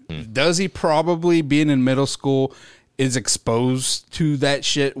 right? Does he probably, being in middle school, is exposed to that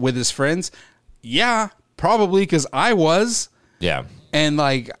shit with his friends? Yeah, probably, because I was. Yeah. And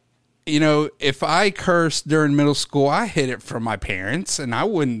like, you know, if I cursed during middle school, I hid it from my parents, and I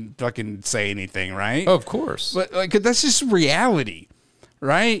wouldn't fucking say anything, right? Oh, of course. But like, that's just reality,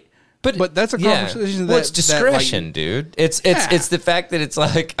 right? But that's a conversation. Well, it's that, discretion, like, dude. It's Yeah. it's the fact that it's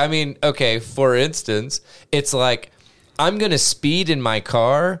like, I mean, okay, for instance, it's like I'm gonna speed in my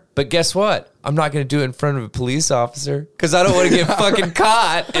car, but guess what? I'm not gonna do it in front of a police officer because I don't want to get fucking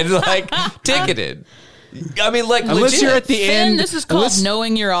caught and like ticketed. I mean, like, unless legit. you're at the Finn, end. this is called unless-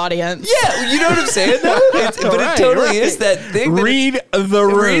 knowing your audience. Yeah, you know what I'm saying, though? But Right, it totally right. is that thing. that Read the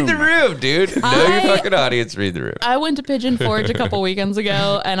room. Read the room, dude. Know your fucking audience. Read the room. I went to Pigeon Forge a couple weekends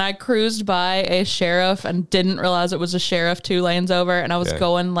ago, and I cruised by a sheriff and didn't realize it was a sheriff 2 lanes over, and I was Yeah.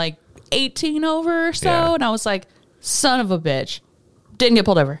 going like 18 over or so, Yeah. and I was like, son of a bitch. Didn't get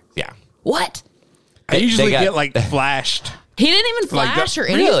pulled over. Yeah. What? I usually they got- get like flashed. He didn't even Like flash that- or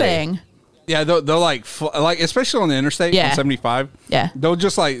Really? anything. Yeah, they'll like especially on the interstate Yeah. on 75. Yeah. they'll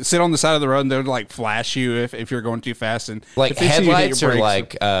just like sit on the side of the road and they'll like flash you if you're going too fast and Like if they see you hit headlights your or brakes-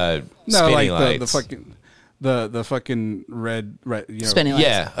 like no, spinning like lights. the fucking The fucking red, Spinning lights.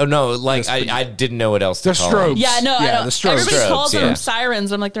 Yeah. Oh no, like I didn't know what else to The call strobes. them. Yeah, no, I Yeah, know. the strobes. Everybody Strobes, calls them yeah.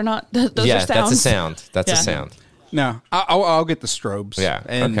 sirens. I'm like, they're not. Those are Yeah, sounds. that's a sound. That's Yeah. a sound. No, I'll get the strobes. Yeah.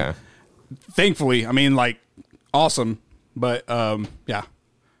 and Okay. thankfully, I mean, like, awesome, but yeah.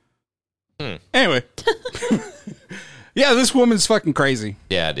 Anyway, yeah, this woman's fucking crazy.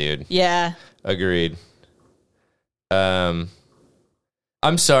 Yeah, dude. Yeah. Agreed.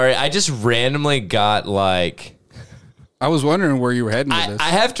 I'm sorry. I just randomly got like. I was wondering where you were heading with this. I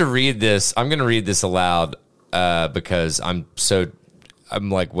have to read this. I'm going to read this aloud because I'm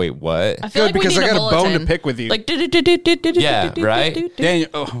like, wait, what? I feel Good, like we because need I got a bone bulletin. to pick with you. Like, Yeah, right?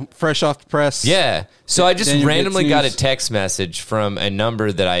 Daniel, fresh off the press. Yeah. So I just Daniel randomly gets got a news. text message from a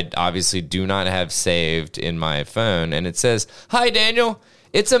number that I obviously do not have saved in my phone. And it says, "Hi, Daniel.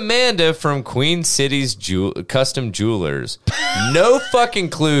 It's Amanda from Queen City's Custom Jewelers." No fucking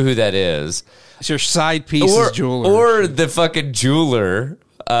clue who that is. It's your side pieces jeweler. Or the fucking jeweler.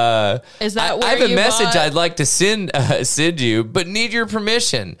 Is that I where have a you message bought- I'd like to send you, but need your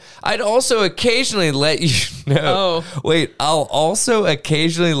permission. I'd also occasionally let you know. Oh. Wait, I'll also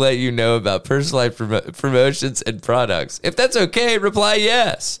occasionally let you know about personalized promotions and products. If that's okay, reply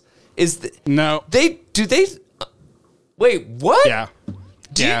yes. No. Wait, what? Yeah.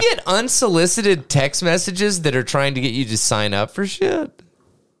 Do Yeah. you get unsolicited text messages that are trying to get you to sign up for shit?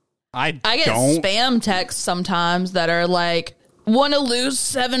 I get don't. spam texts sometimes that are like, want to lose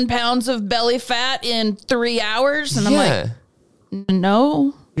 7 pounds of belly fat in 3 hours? And I'm like,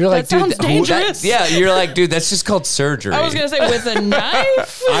 no. You're like, that sounds dude, dangerous. yeah, you're like, dude, that's just called surgery. I was going to say with a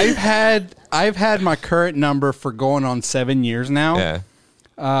knife. I've had my current number for going on 7 years now. Yeah.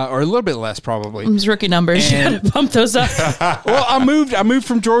 Or a little bit less probably. Those rookie numbers. You And- got to bump those up. Well, I moved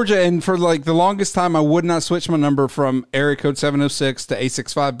from Georgia, and for like the longest time, I would not switch my number from area code 706 to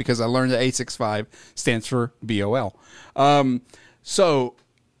 865 because I learned that 865 stands for BOL. So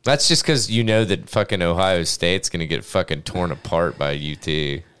That's just because you know that fucking Ohio State's going to get fucking torn apart by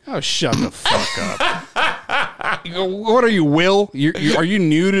UT. oh, shut the fuck up. What are you, Will? Are you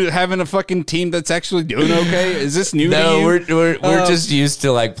new to having a fucking team that's actually doing okay? Is this new to No, you? we're just used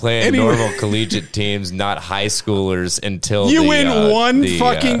to like playing anyway. normal collegiate teams, not high schoolers until You the, win one the,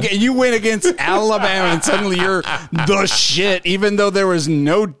 fucking you win against Alabama, and suddenly you're the shit, even though there was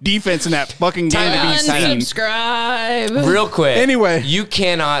no defense in that fucking game to be seen. Unsubscribe. Real quick. Anyway. you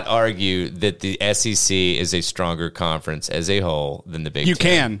cannot argue that the SEC is a stronger conference as a whole than the Big You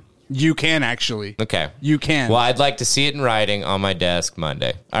Ten. You can actually. Okay. You can. Well, I'd like to see it in writing on my desk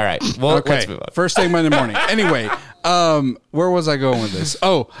Monday. All right. Well, Okay. let's move on. First thing Monday morning. Anyway, where was I going with this?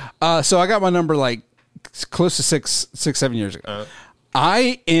 So I got my number like close to 7 years ago.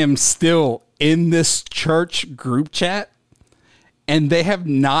 I am still in this church group chat, and they have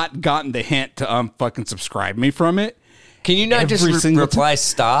not gotten the hint to fucking subscribe me from it. Can you not just Every single reply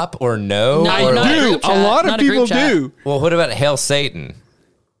stop or no? No, or not I a do. group A chat, lot of not a group people chat. do. Well, what about Hail Satan?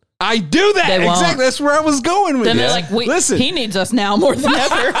 I do that. They won't. Exactly. That's where I was going with Then it. they're like, Listen, he needs us now more than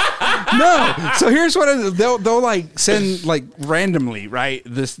ever. no. So here's what they'll like send like randomly, right?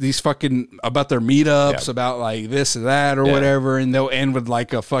 These fucking about their meetups, Yeah. about like this or that or Yeah. whatever, and they'll end with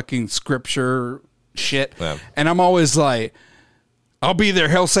like a fucking scripture shit. Yeah. And I'm always like, I'll be there,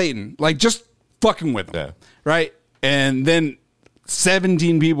 hell Satan, like just fucking with them, Yeah. right? And then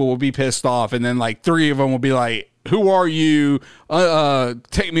 17 people will be pissed off, and then like 3 of them will be like, "Who are you?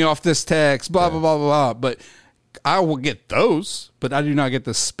 Take me off this text." Blah blah blah blah blah. But I will get those, but I do not get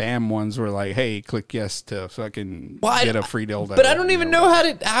the spam ones where like, "Hey, click yes to fucking get a free dildo." But I don't even know how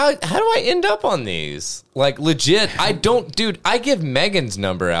do I end up on these? Like legit, I don't, dude. I give Megan's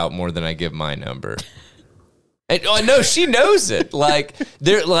number out more than I give my number. And, oh no, she knows it. Like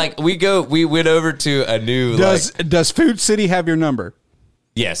they're like we went over to a new Does Food City have your number?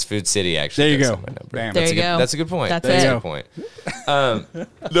 yes, Food City actually. There you does go. have my number. Bam. There That's you a good, go. That's a good point. That's That's it. a good point.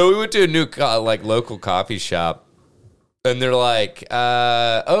 No, we went to a new local coffee shop, and they're like,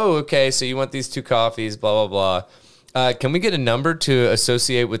 "Oh, okay. So you want these 2 coffees? Blah blah blah. Can we get a number to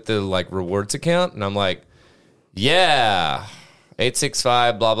associate with the like rewards account?" And I'm like, "Yeah,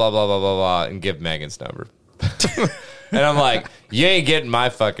 865 blah blah blah blah blah blah," and give Megan's number. And I'm like, you ain't getting my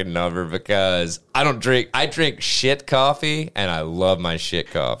fucking number because I drink shit coffee, and I love my shit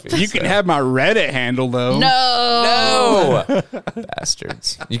coffee. You can have my Reddit handle though. No,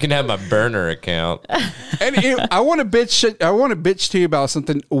 bastards. You can have my burner account. And I want to bitch. I want to bitch to you about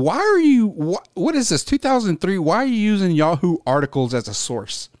something. Why are you? What is this? 2003. Why are you using Yahoo articles as a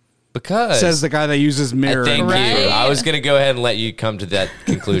source? Because Says the guy that uses mirror. thank you. Right? I was going to go ahead and let you come to that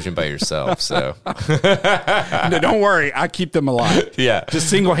conclusion by yourself. So No, don't worry, I keep them alive. yeah, Just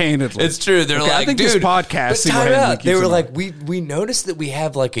single-handedly. it's true. They're Okay, like, I think dude, this podcast but time single-handedly out. keeps They were them like, we noticed that we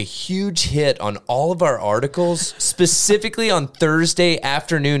have like a huge hit on all of our articles, specifically on Thursday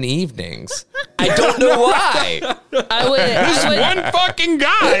afternoon evenings. I don't know why. I fucking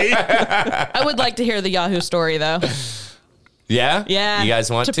guy. would like to hear the Yahoo story though. Yeah, Yeah, You guys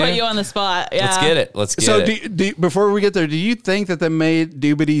want to put you on the spot? Yeah, Let's get it. Let's get So, it. before we get there, do you think that they made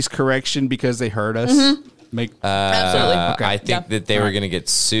Doobity's correction because they heard us? Make Absolutely. I think Yeah. that they were going to get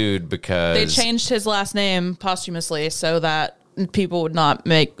sued because They changed his last name posthumously so that people would not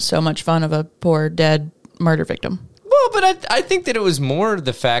make so much fun of a poor dead murder victim. Well, but I think that it was more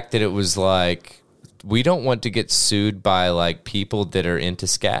the fact that it was like we don't want to get sued by like people that are into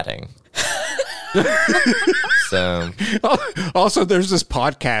scatting. So Also, there's this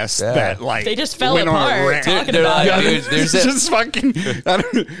podcast that like They just fell went on a apart rant. talking they're about like, it. dude, there's It's a, just fucking. I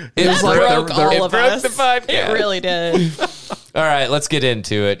don't, it was That like broke they're- all of broke us. the podcast. It really did. all right, let's get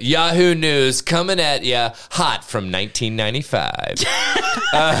into it. Yahoo News coming at you hot from 1995.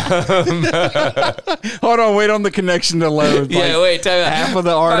 Hold on, wait on the connection to load. Yeah, Like, wait, time out. half of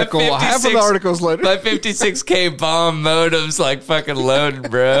the article, My half of the article's loaded. My 56K bomb modem's like fucking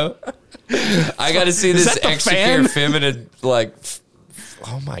loaded, bro. I got to see this that the extra fan? care feminine like.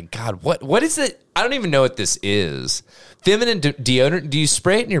 Oh my god, what is it? I don't even know what this is. Feminine deodorant. Do you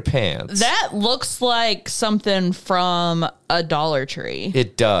spray it in your pants? That looks like something from a Dollar Tree.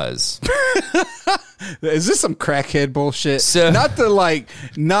 It does. Is this some crackhead bullshit? So- not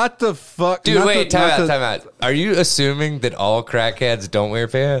the fuck, Dude, not wait, the, not time the- out. Are you assuming that all crackheads don't wear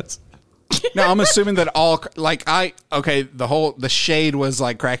pants? No, I'm assuming that all the shade was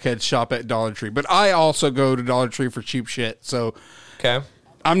like crackhead shop at Dollar Tree, but I also go to Dollar Tree for cheap shit. So Okay.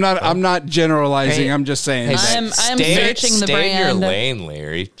 I'm not generalizing. Hey, I'm just saying. Hey, that. I'm stay searching the in your brand. lane,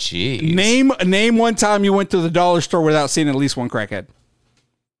 Larry. Jeez. Name one time you went to the dollar store without seeing at least one crackhead.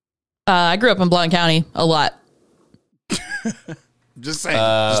 I grew up in Blount County a lot. Just saying.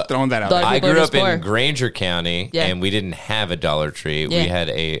 Just throwing that out. Like- there. I People are grew just up poor. in Granger County, Yeah. and we didn't have a Dollar Tree. Yeah. We had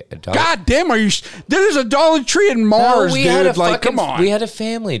a Dollar God damn, are you? There's a Dollar Tree in Mars, we dude. had a Like, fucking, come on. We had a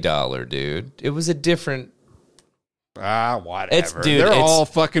Family Dollar, dude. It was a different. Whatever. Dude, They're it's- all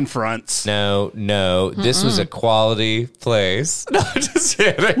fucking fronts. No. This was a quality place. No, just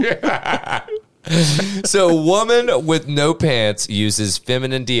kidding. So, a woman with no pants uses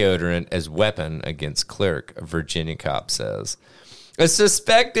feminine deodorant as weapon against clerk, a Virginia cop says. A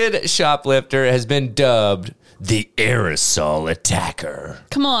suspected shoplifter has been dubbed the aerosol attacker.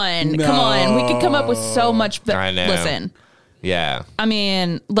 Come on. We could come up with so much better. I know. Listen, Yeah. I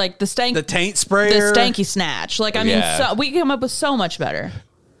mean, like the The taint sprayer. the stanky snatch. Like, I mean, Yeah. so, we can come up with so much better.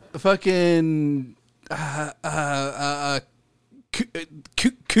 Fucking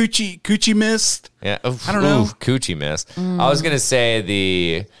coochie mist. Yeah. Oof, I don't know. Coochie mist. I was going to say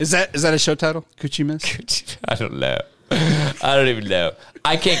the. Is that a show title? Coochie mist. I don't know. I don't even know.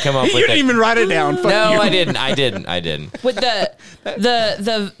 I can't come up You with didn't it. even write it down. Fuck No, you. I didn't. With the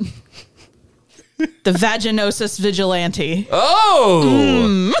vaginosis vigilante.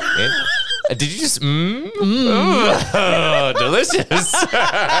 Oh! Did you just Oh, delicious.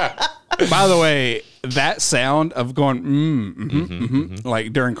 By the way, that sound of going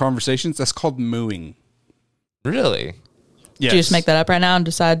like during conversations, that's called mooing. Really? Yes. Did you just make that up right now and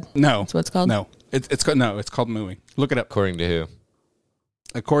decide? No. That's what it's called? No. It's called mooing. Look it up. According to who?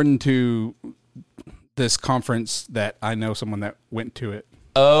 According to this conference that I know someone that went to it.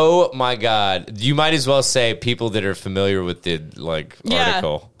 Oh my God. You might as well say people that are familiar with the Yeah.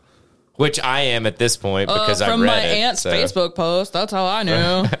 article. Which I am at this point because I read from my it. aunt's so. Facebook post. That's how I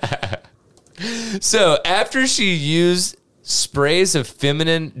knew. So after she used sprays of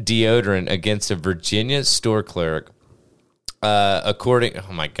feminine deodorant against a Virginia store clerk, oh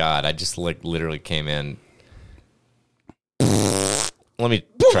my God, I just literally came in. Let me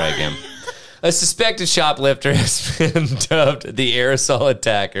try again. A suspected shoplifter has been dubbed the aerosol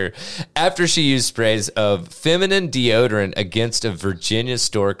attacker after she used sprays of feminine deodorant against a Virginia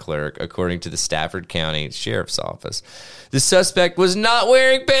store clerk, according to the Stafford County Sheriff's Office. The suspect was not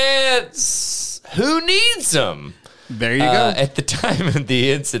wearing pants. Who needs them? There you go. At the time of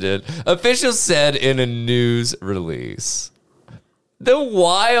the incident, officials said in a news release. The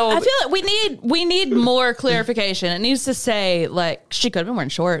wild. I feel like we need more clarification. It needs to say like she could have been wearing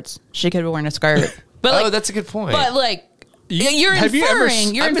shorts. She could have been wearing a skirt. But like, that's a good point. But like you're have you ever-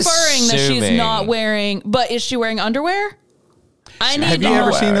 inferring I'm that she's assuming. not wearing. But is she wearing underwear? I need. Have you more.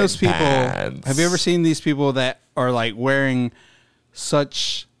 ever seen those people? pants. Have you ever seen these people that are like wearing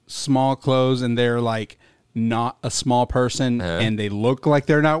such small clothes and they're like not a small person and they look like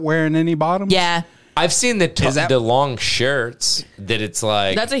they're not wearing any bottoms. Yeah. I've seen the long shirts that it's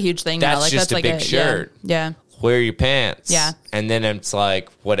like That's a huge thing. That's now. Like, just that's a like big shirt. Yeah. Wear your pants. Yeah. And then it's like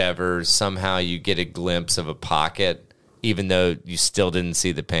whatever. Somehow you get a glimpse of a pocket, even though you still didn't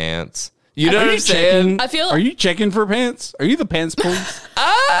see the pants. You know what I'm saying? I feel. Are you checking for pants? Are you the pants police?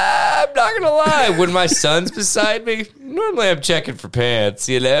 I'm not gonna lie. When my son's beside me, normally I'm checking for pants.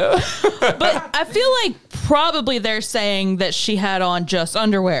 You know. But I feel like probably they're saying that she had on just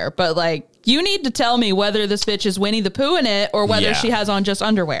underwear. But like, you need to tell me whether this bitch is Winnie the Pooh in it or whether Yeah. she has on just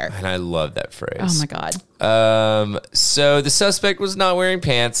underwear. And I love that phrase. Oh my God. So the suspect was not wearing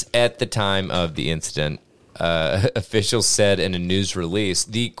pants at the time of the incident. Officials said in a news release,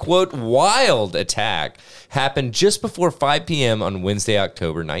 the quote wild attack happened just before 5 p.m. on Wednesday,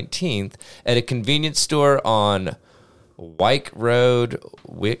 October 19th at a convenience store on Wyke Road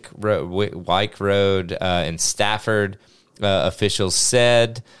in Stafford. Officials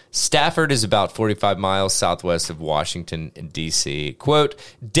said Stafford is about 45 miles southwest of Washington, D.C. Quote,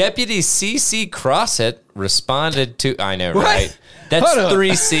 Deputy C.C. Crossett responded to... I know, What? right? That's Hold up.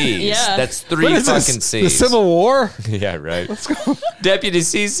 3 C's. Yeah. That's What three is fucking this? C's. The Civil War? Yeah, right. Let's go. Deputy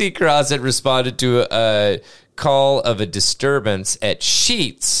C.C. Crossett responded to a call of a disturbance at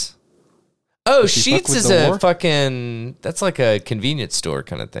Sheetz. Oh, she fuck Sheetz with is the a war? fucking... That's like a convenience store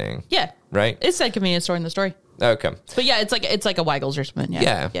kind of thing. Yeah. Right? It's a convenience store in the story. Okay. But yeah, it's like a Weigel's or something.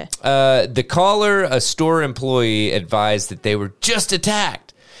 Yeah. Yeah. The caller, a store employee, advised that they were just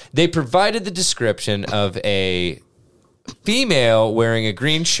attacked. They provided the description of a female wearing a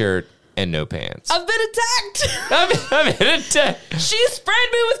green shirt and no pants. I've been attacked. I'm in attack. She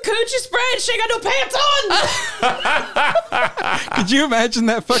sprayed me with coochie spray and she ain't got no pants on. Could you imagine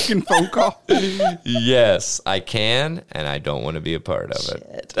that fucking phone call? Yes, I can, and I don't want to be a part of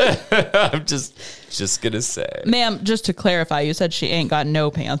it. I'm just gonna say. Ma'am, just to clarify, you said she ain't got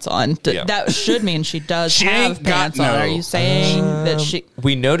no pants on. Yeah. That should mean she does She have ain't got pants on. no. Are you saying that she...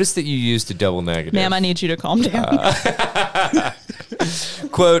 We noticed that you used a double negative. Ma'am, I need you to calm down.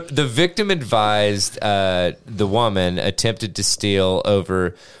 Quote, the victim advised the woman attempted to steal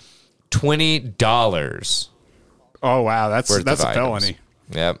over $20 Oh, wow. That's worth a of items. felony.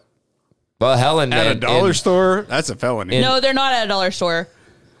 Yep. Well, Helen... At a and- dollar and- store? That's a felony. No, they're not at a dollar store.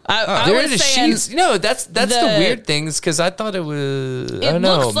 I They're was the saying... sheets. No, that's the weird things because I thought it was... I don't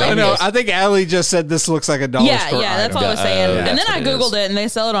know. looks like- No, maybe no, it's- I think Allie just said this looks like a dollar Yeah, store yeah, that's item. all I was saying. Oh, And then that's I what it Googled is. it, and they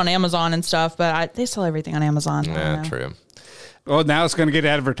sell it on Amazon and stuff, but they sell everything on Amazon. I Yeah, don't know. true. Well, now it's going to get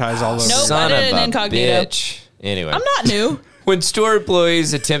advertised all over. Nope. Son I of did it a incognito. bitch. Anyway. I'm not new. When store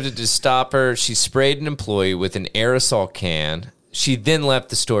employees attempted to stop her, she sprayed an employee with an aerosol can. She then left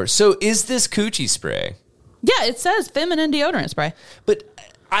the store. So is this coochie spray? Yeah, it says feminine deodorant spray. But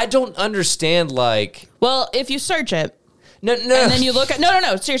I don't understand, like... Well, if you search it, No. and then you look at...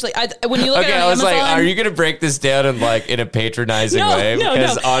 No, seriously. When you look Okay, at it on I was Amazon... like, are you going to break this down in a patronizing No, way? no,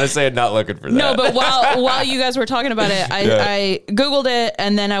 Because no. honestly, I'm not looking for that. No, but while you guys were talking about it, I Googled it,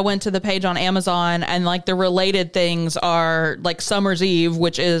 and then I went to the page on Amazon, and like the related things are like Summer's Eve,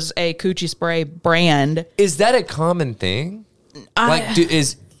 which is a coochie spray brand. Is that a common thing?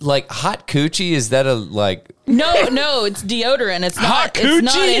 Is hot coochie, is that a like... No, it's deodorant. It's Hot not. It's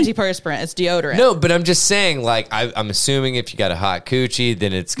not coochie? antiperspirant. It's deodorant. No, but I'm just saying, like, I'm assuming if you got a hot coochie,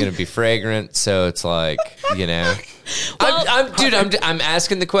 then it's going to be fragrant. So it's like, you know. Well, I'm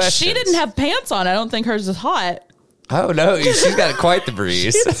asking the question. she didn't have pants on. I don't think hers is hot. Oh, no. She's got quite the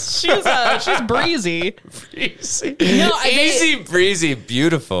breeze. She's breezy. Breezy. No, Easy, breezy,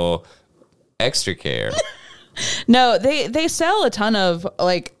 beautiful. Extra care. No, they sell a ton of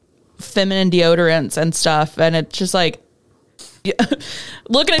like feminine deodorants and stuff, and it's just like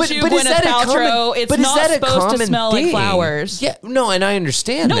looking at you, is Gwyneth that a Paltrow. common- It's but is not that a supposed to common smell thing? like flowers. Yeah, no, and I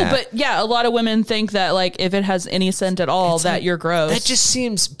understand No, that. but yeah, a lot of women think that like if it has any scent at all, It's that like- you're gross.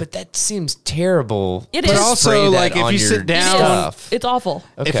 that seems terrible. It to is. But also, spray that like, if on you your sit down- stuff. It's awful.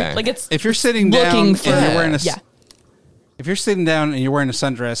 Okay. Like it's If you're sitting looking down for and you're wearing yeah. if you're sitting down and you're wearing a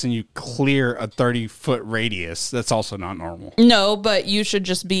sundress and you clear a 30-foot radius, that's also not normal. No, but you should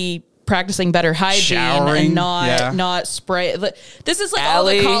just be practicing better hygiene Showering, and yeah. not spray. This is like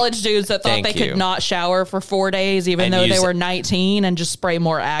Allie, all the college dudes that thought thank they you. could not shower for 4 days, even And though they use were 19, and just spray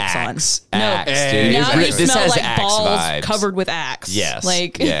more Axe on. Axe, No, Axe, dude. now you This smell has like Axe balls vibes. covered with Axe. Yes.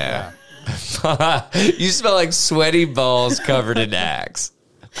 like yeah. You smell like sweaty balls covered in Axe.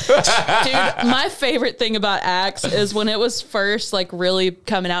 Dude, my favorite thing about Axe is when it was first like really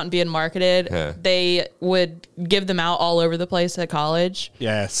coming out and being marketed, they would give them out all over the place at college.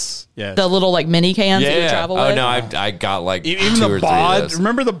 Yes. The little like mini cans that you travel with. Oh no, I got like Even 2 the or 3 of bod. those.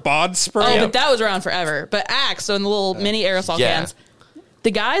 Remember the bod spray? Oh, but that was around forever. But Axe, so in the little mini aerosol cans,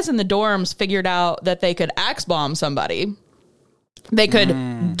 the guys in the dorms figured out that they could Axe bomb somebody. They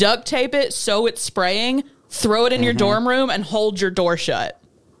could duct tape it so it's spraying, throw it in your dorm room, and hold your door shut.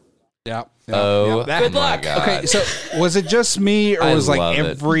 Yeah. Oh, Good luck. my God. Okay, so was it just me, or I was like love it.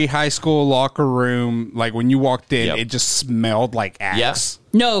 every high school locker room, like when you walked in, Yep. it just smelled like Axe? Yes.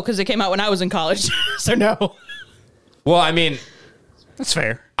 No, because it came out when I was in college. So no. Well, I mean, That's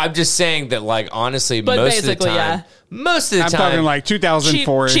fair. I'm just saying that, like, honestly, But most of the basically, time, yeah. most of the I'm time, talking like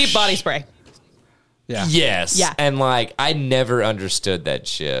 2004. Cheap body spray. Yeah. yes, Yeah. and like, I never understood that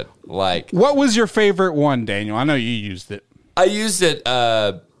shit. Like, What was your favorite one, Daniel? I know you used it. I used it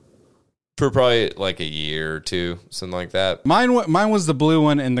for probably like a year or 2, something like that. Mine was the blue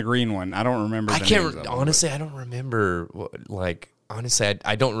one and the green one. I don't remember. I the can't names of them, honestly. I don't remember. Like, honestly,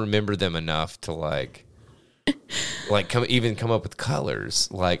 I don't remember them enough to like come up with colors.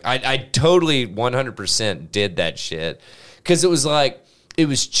 Like, I totally 100% did that shit because it was like it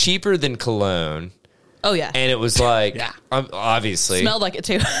was cheaper than cologne. Oh, yeah. And it was like, Yeah. Obviously, Smelled like it,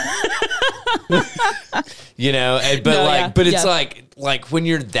 too. you know, and, but No, like, yeah, but it's yeah. like when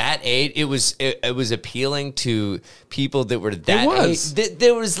you're that age, it was appealing to people that were that was. age.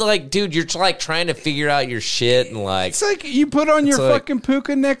 There was like, dude, you're like trying to figure out your shit and like, It's like you put on your like- fucking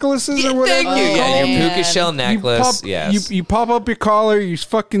puka necklaces or whatever. thank you, they're yeah, called. your puka man. shell necklace, yes, You pop up your collar, you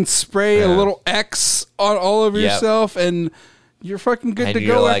fucking spray a Yeah. little X on all over Yep. yourself, and you're fucking good and to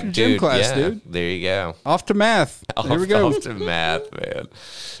you're go like, after gym dude, class, yeah, dude. there you go. Off to math. Here we go. Off to math, man.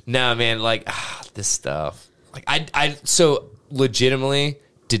 No, man, like this stuff. Like I so legitimately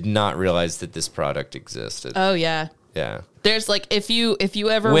did not realize that this product existed. Oh, yeah. Yeah. There's like, if you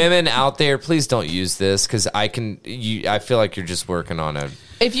ever... Women out there, please don't use this because I feel like you're just working on a.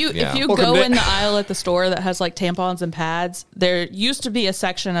 If you Yeah. go Welcome to- in the aisle at the store that has like tampons and pads, there used to be a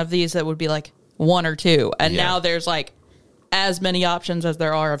section of these that would be like 1 or 2, and Yeah. now there's like as many options as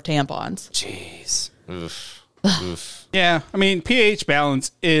there are of tampons. Jeez. Oof. Oof. Yeah, I mean pH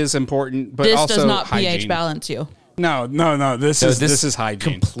balance is important, but This also does not hygiene. pH balance you. No. This So is this is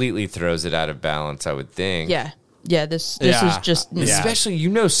hygiene. Completely throws it out of balance, I would think. Yeah, this Yeah. is just Yeah.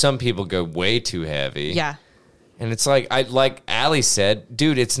 Especially, some people go way too heavy. yeah. And it's like Allie said,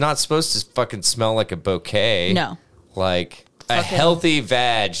 dude, it's not supposed to fucking smell like a bouquet. No. Like a Fucking healthy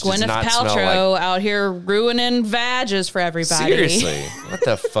vag does Gwyneth not smell Paltrow like. out here ruining vages for everybody. Seriously, what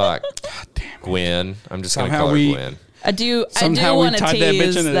the fuck, Gwen? I'm just gonna Somehow call her we- Gwen. I do Somehow we want to tied that bitch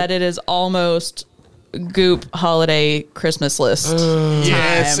tease into- that it is almost Goop holiday Christmas list.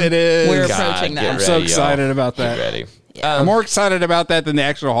 Yes, time. it is. We're God, approaching get that. I'm ready, so y'all. excited about Get that. ready. I'm more excited about that than the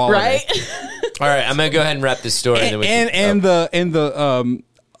actual holiday. Right? All right, I'm gonna go ahead and wrap this story, and then we can, the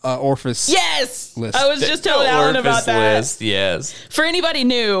Orphis. Yes. List. I was just telling Alan about Orphis that. list, yes. For anybody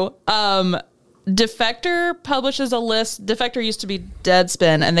new, Defector publishes a list. Defector used to be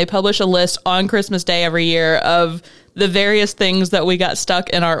Deadspin, and they publish a list on Christmas Day every year of the various things that we got stuck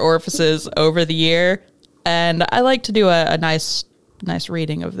in our orifices over the year. And I like to do a nice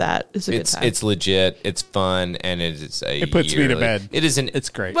reading of that. It's a good time. It's legit. It's fun, and it's a. It puts me to yearly- bed. It is an. It's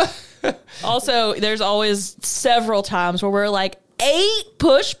great. Also, there's always several times where we're like, 8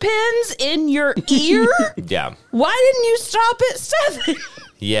 push pins in your ear? Yeah, Why didn't you stop at 7?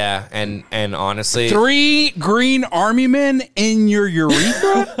 yeah, and honestly, 3 green army men in your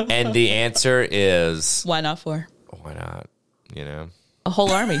urethra? and the answer is Why not 4? why not? You know. A whole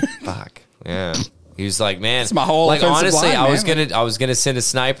army. Fuck. Yeah. He was like, man, It's my whole like offensive honestly, line, man. I was gonna send a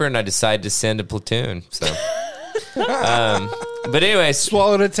sniper and I decided to send a platoon. So but anyways,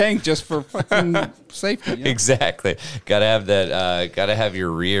 Swallowed a tank just for fucking safety. Yeah. exactly. Gotta have that gotta have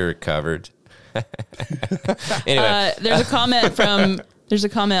your rear covered. Anyway. There's a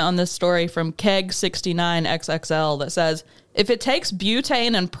comment on this story from Keg69XXL that says, if it takes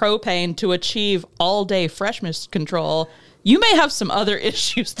butane and propane to achieve all-day freshness control, you may have some other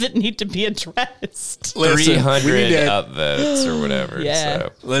issues that need to be addressed. Listen, 300 we need to- upvotes or whatever. Yeah.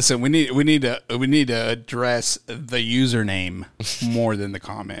 So. Listen, we need to address the username more than the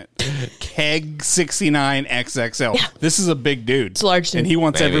comment. Keg69XXL. Yeah. This is a big dude. It's a large dude. and he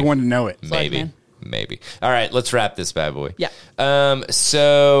wants Maybe. everyone to know it. Large man. Maybe. All right, let's wrap this bad boy. Yeah.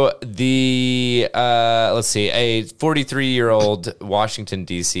 So the let's see, a 43-year-old Washington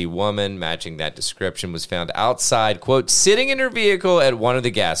D.C. woman matching that description was found outside, quote, sitting in her vehicle at one of the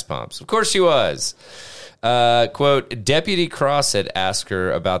gas pumps. Of course she was. Quote, Deputy Crossett asked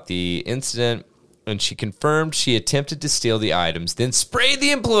her about the incident, and she confirmed she attempted to steal the items, then sprayed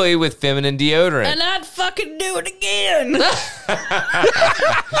the employee with feminine deodorant. And I'd fucking do it again.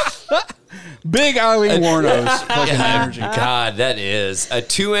 Big Eileen Warnos fucking energy. God, that is. A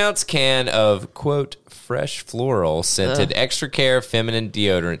 2-ounce can of, quote, fresh floral scented extra care feminine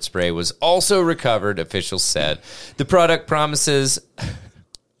deodorant spray was also recovered, officials said. The product promises...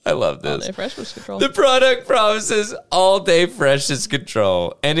 I love this. All-day freshness control. The product promises all-day freshness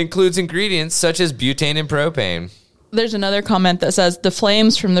control and includes ingredients such as butane and propane. There's another comment that says the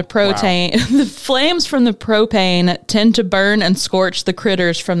flames from the propane tend to burn and scorch the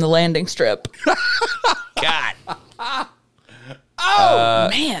critters from the landing strip. God.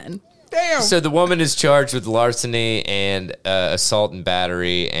 Man. Damn. So the woman is charged with larceny and assault and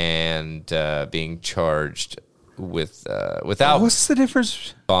battery and being charged with without What's the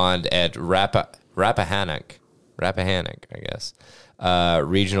difference? bond at Rappahannock, I guess.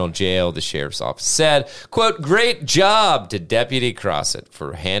 Regional jail, the sheriff's office said, quote, great job to Deputy Crossett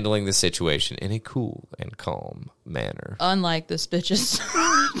for handling the situation in a cool and calm manner. Unlike this bitches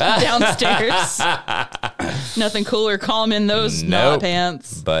downstairs. Nothing cool or calm in those not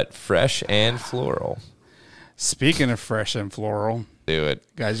pants. But fresh and floral. Speaking of fresh and floral, Do it.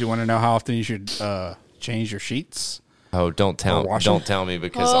 guys, you want to know how often you should change your sheets? Oh, don't tell me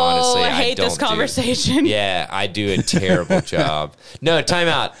because Oh, honestly, I hate this conversation. Yeah, I do a terrible job. No, time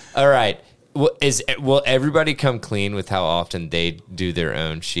out. All right. Will everybody come clean with how often they do their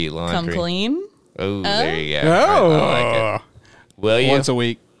own sheet laundry? Come clean. Oh, there you go. Oh, I like it. Will you? once a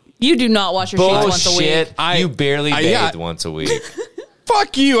week. You do not wash your sheets once a week. Bullshit. You barely bathe yeah. once a week.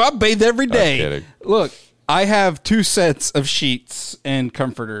 Fuck you! I bathe every day. kidding. Look, I have 2 sets of sheets and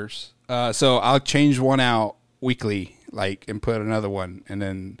comforters, so I'll change one out weekly, and put another one, and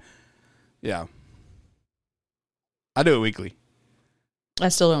then, yeah, I do it weekly. I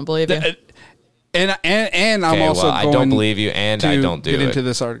still don't believe you. And I'm Okay, also well, I going don't believe you, and I don't do get it. into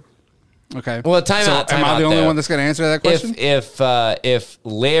this article. Okay. Well, time so out. Am I the only one that's going to answer that question? If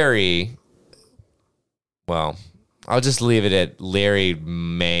Larry, well, I'll just leave it at Larry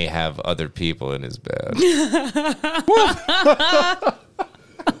may have other people in his bed.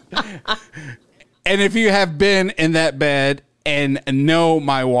 And if you have been in that bed and know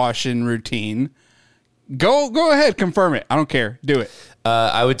my washing routine, go ahead, confirm it. I don't care. Do it.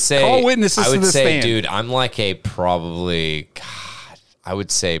 I would say Call witnesses I would to this say, fan. dude, I'm like I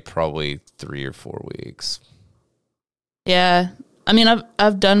would say probably 3 or 4 weeks. Yeah. I mean,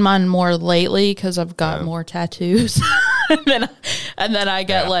 I've done mine more lately because I've got more tattoos. and then I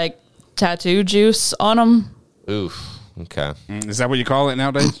get tattoo juice on them. Oof. Okay. Is that what you call it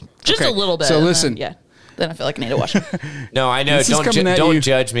nowadays? Just Okay. a little bit. So and listen. Then, then I feel like I need to wash them. No, I know. This is coming at Don't you.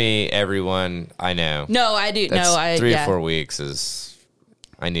 judge me, everyone. I know. No, I do. That's 3 yeah. or 4 weeks is.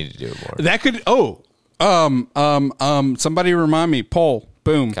 I need to do it more. That could. Somebody remind me. Poll.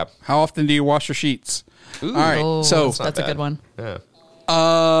 Boom. Okay. How often do you wash your sheets? All right. Oh, So that's a bad. good one. Yeah.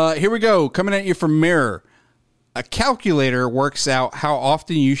 here we go. Coming at you from Mirror. A calculator works out how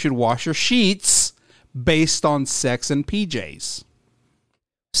often you should wash your sheets based on sex and PJs.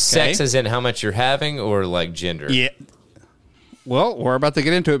 Sex as in how much you're having or like gender? Yeah. Well, we're about to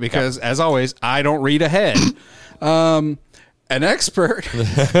get into it because, as always, I don't read ahead. An expert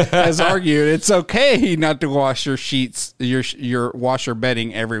has argued it's okay not to wash your sheets, your washer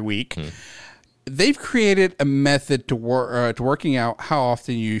bedding every week. They've created a method to working out how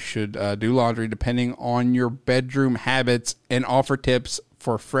often you should do laundry depending on your bedroom habits and offer tips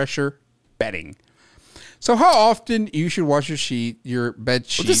for fresher bedding. So how often you should wash your bed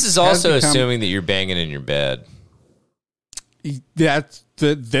sheets? Well, this is also assuming that you're banging in your bed.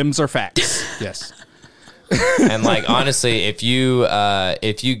 Them's are facts. Yes. And honestly, if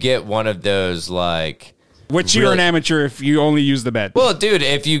you get one of those Which you're an amateur if you only use the bed. well, dude,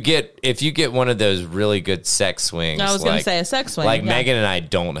 if you get one of those really good sex swings, I was going to say a sex swing. like yeah. Megan and I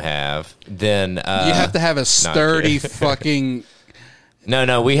don't have, then You have to have a sturdy kidding. fucking.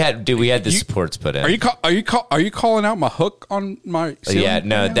 No, we had the supports put in. Are you calling out my hook on my? Ceiling? Yeah,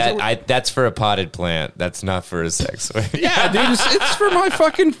 no, Is what- that's for a potted plant. That's not for a sex swing. Yeah, dude, it's for my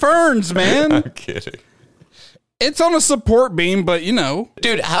fucking ferns, man. I'm kidding. It's on a support beam, but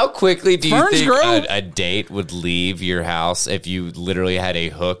Dude, how quickly do you Ferns think grow. a date would leave your house if you literally had a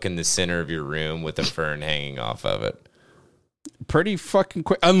hook in the center of your room with a fern hanging off of it? pretty fucking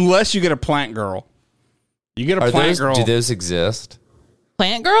quick. Unless you get a plant girl. You get a plant girl. Do those exist?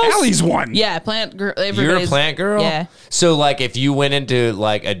 Plant girls? Allie's one. Yeah, plant girl. You're a plant girl? Yeah. So, like, if you went into,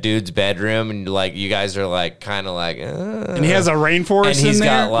 like, a dude's bedroom and, like, you guys are, like, kind of like, And he has a rainforest and he's in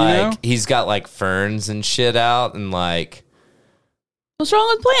there. got, like, you know? he's got, like, ferns and shit out and, like, What's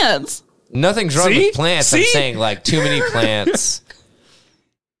wrong with plants? nothing's wrong See? with plants. I'm See? saying, like, too many plants.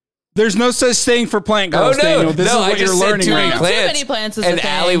 There's no such thing for plant girls, Daniel. This is I what just you're said learning too right many now. Too plants. many plants is and a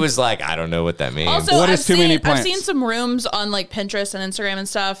thing. Allie was like, I don't know what that means. Also, What is too many I've plants? seen some rooms on like Pinterest and Instagram and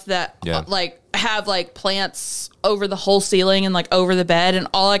stuff that Yeah. like have like plants over the whole ceiling and like over the bed, and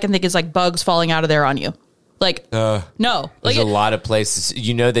all I can think is like bugs falling out of there on you. Like no, like There's a lot of places,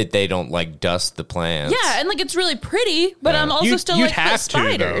 you know, that they don't, like, dust the plants. yeah, and like it's really pretty, but I'm also still you'd like the have to,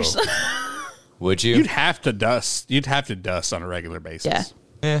 spiders. though. Would you? You'd have to dust. You'd have to dust on a regular basis. Yeah.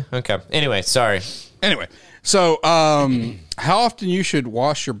 Yeah, okay. Anyway, sorry. Anyway, so how often you should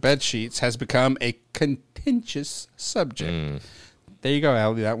wash your bed sheets has become a contentious subject. There you go,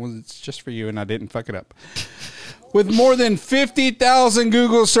 Allie. That one's just for you, and I didn't fuck it up. With more than 50,000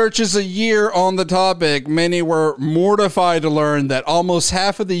 Google searches a year on the topic, many were mortified to learn that almost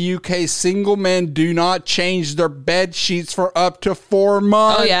half of the UK single men do not change their bed sheets for up to 4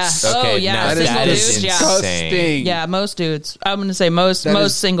 months. Oh yeah. Okay, oh yeah. now Single that is dudes. Yeah. disgusting. Yeah. Most dudes. I'm gonna say most That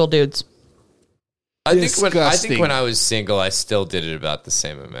is- single dudes. I think Disgusting. when I was single, I still did it about the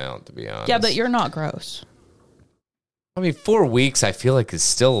same amount, to be honest. Yeah, but you're not gross. I mean, 4 weeks, I feel like is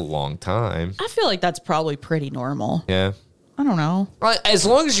still a long time. I feel like that's probably pretty normal. Yeah. I don't know. Well, as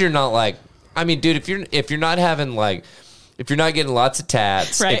long as you're not like, I mean, dude, if you're not having like, if you're not getting lots of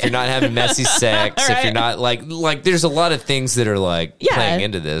tats, Right. if you're not having messy sex, if you're Right. not like, there's a lot of things that are like Yeah. playing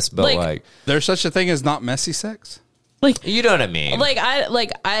into this, but like, There's such a thing as not messy sex? Like you know what I mean?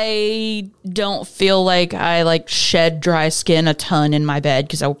 I don't feel like I like shed dry skin a ton in my bed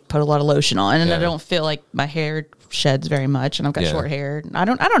because I put a lot of lotion on, and Yeah. I don't feel like my hair sheds very much, and I've got Yeah. short hair. I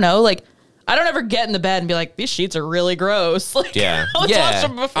don't know. Like I don't ever get in the bed and be like, these sheets are really gross. Like Yeah. let's Yeah. wash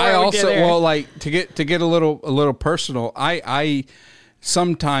them before I we also get there. well, like to get a little personal. I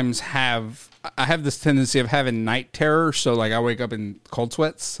sometimes have this tendency of having night terror. So like I wake up in cold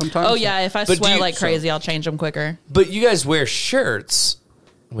sweats sometimes. oh yeah, if I But do sweat you- like crazy, I'll change them quicker. but you guys wear shirts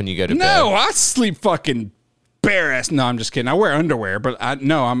when you go to No, bed. I sleep fucking bare ass. No, I'm just kidding. I wear underwear, but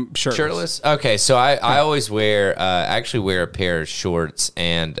I'm shirtless. Shirtless? Okay, so I always wear, actually wear a pair of shorts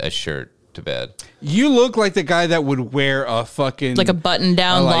and a shirt to bed. You look like the guy that would wear a fucking Like a button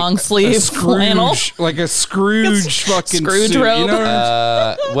down like long a sleeve Scrooge, flannel. like a Scrooge fucking Scrooge suit, robe. You know what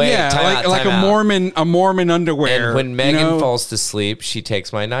I'm Wait, yeah, time out, like time a out. Mormon underwear. And when you Megan know? falls to sleep, she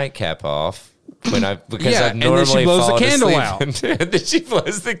takes my nightcap off. Because Yeah, I've and then she normally blows the fallen candle asleep. out. And then she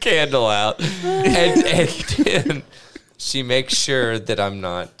blows the candle out, and then she makes sure that I'm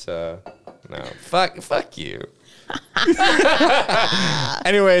not. No, fuck you.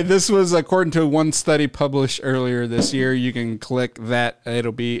 Anyway, this was according to one study published earlier this year. You can click that;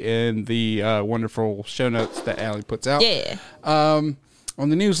 it'll be in the wonderful show notes that Allie puts out. Yeah. On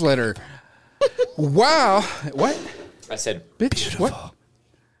the newsletter. Wow, what? I said, Bitch, what?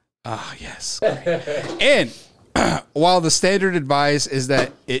 Ah, yes. And while the standard advice is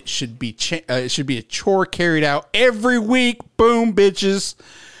that it should be a chore carried out every week, boom, bitches.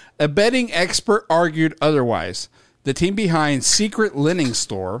 A bedding expert argued otherwise. The team behind Secret Linen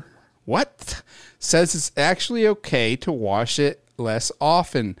Store, says it's actually okay to wash it less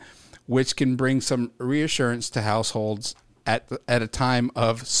often, which can bring some reassurance to households at a time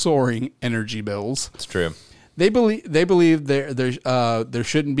of soaring energy bills. it's true. They believe there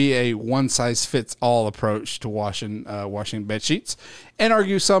shouldn't be a one size fits all approach to washing bed sheets, and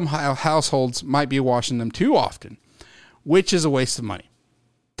argue some households might be washing them too often, which is a waste of money,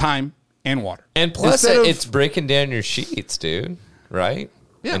 time, and water. And plus, Instead of- it's breaking down your sheets, dude. Right?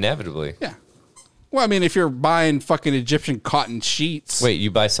 Yeah. Inevitably. yeah. Well, I mean, if you're buying fucking Egyptian cotton sheets, Wait,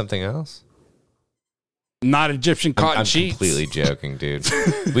 you buy something else? not Egyptian cotton I'm sheets. completely joking, dude.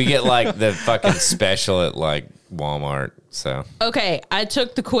 We get like the fucking special at like Walmart. So Okay, I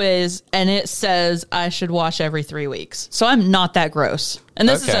took the quiz and it says I should wash every 3 weeks. So I'm not that gross. And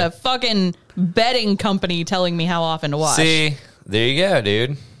this Okay. is a fucking bedding company telling me how often to wash. see, there you go,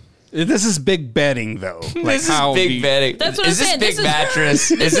 dude. This is big bedding, though. Like This is big bedding. That's what is I'm this saying. big This is-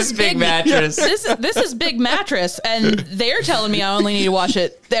 mattress? Is this big mattress? This is big mattress, and they're telling me I only need to wash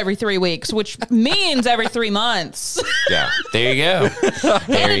it every 3 weeks, which means every 3 months. Yeah, there you go. There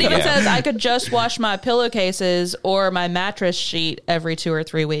And it you even go. says I could just wash my pillowcases or my mattress sheet every 2 or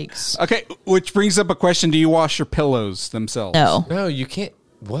 3 weeks. Okay, which brings up a question: do you wash your pillows themselves? No, No, you can't.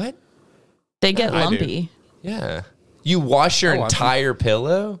 What? they get I do. lumpy. Yeah, you wash your I wash them. entire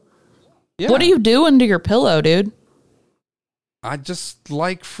pillow. Yeah. What are you doing to your pillow, dude? I just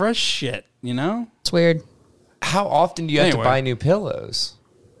like fresh shit, you know? It's weird. How often do you have to Anyway. buy new pillows?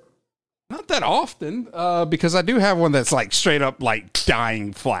 Not that often, because I do have one that's like straight up like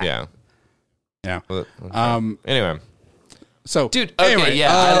dying flat. Yeah. Yeah. Well, okay. Anyway. So, Dude, okay, anyway,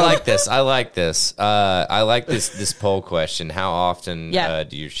 yeah, I like this. I like this. I like this poll question. How often Yeah.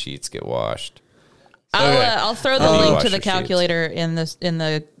 do your sheets get washed? I'll throw the You link wash to the your sheets. calculator in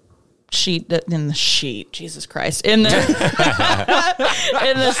the sheet. Jesus Christ. In the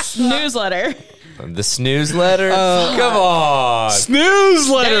in this newsletter. The snooze letter? Come on. Snooze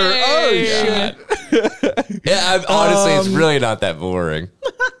letter. Hey. Oh, shit. Yeah, honestly, it's really not that boring.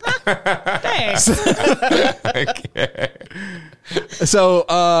 Thanks. Okay.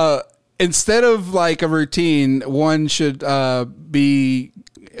 So, instead of like a routine, one should be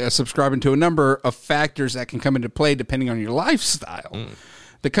subscribing to a number of factors that can come into play depending on your lifestyle.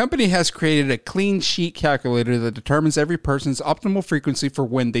 The company has created a clean sheet calculator that determines every person's optimal frequency for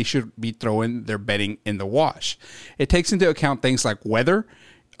when they should be throwing their bedding in the wash. It takes into account things like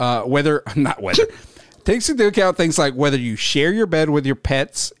takes into account things like whether you share your bed with your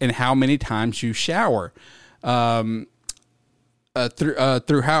pets and how many times you shower. Through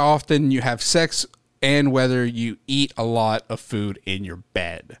how often you have sex and whether you eat a lot of food in your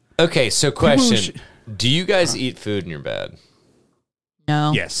bed. Okay, so question. Do you guys eat food in your bed?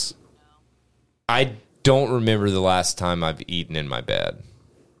 No. Yes. I don't remember the last time I've eaten in my bed.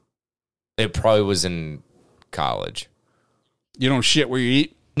 It probably was in college. You don't shit where you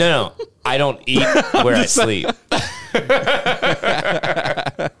eat? No, I don't eat where I sleep.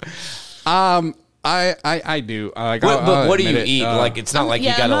 I do. Like, But what do you admit it. eat? Like, it's not like you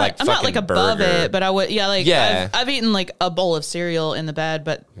gotta like I'm fucking not like above burger. it, but I would. Yeah, like Yeah. I've eaten like a bowl of cereal in the bed,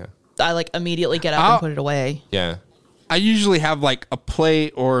 but I like immediately get up and put it away. Yeah. I usually have like a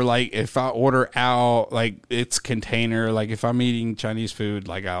plate, or like if I order out, like it's container. Like if I'm eating Chinese food,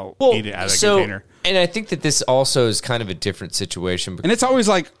 like I'll eat it out of a container. And I think that this also is kind of a different situation. And it's always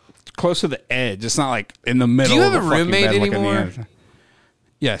like close to the edge. It's not like in the middle. Do you of have the a fucking roommate bed, like, on the anymore? end.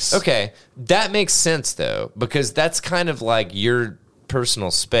 Yes. Okay, that makes sense though, because that's kind of like your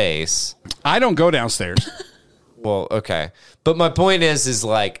personal space. I don't go downstairs. Well, okay, but my point is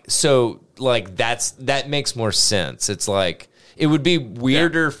like, so like that makes more sense. It's like it would be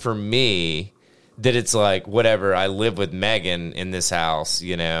weirder for me that it's like whatever. I live with Megan in this house,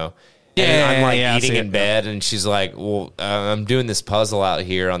 you know. And I'm like I eating see in it, bed, and she's like, "Well, I'm doing this puzzle out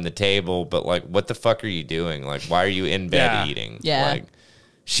here on the table, but like, what the fuck are you doing? Like, why are you in bed Yeah. eating?" Yeah. Like,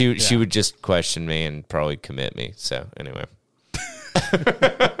 she would just question me and probably commit me. So anyway,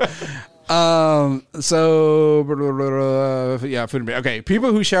 So yeah, food and bed. Okay,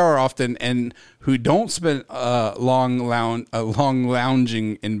 people who shower often and who don't spend long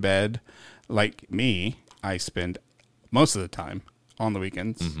lounging in bed, like me, I spend most of the time on the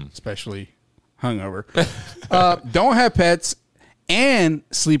weekends, especially hungover. Don't have pets and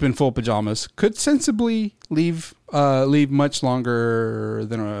sleep in full pajamas could sensibly leave much longer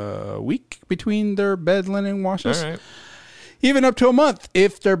than a week between their bed linen washes. all right. Even up to a month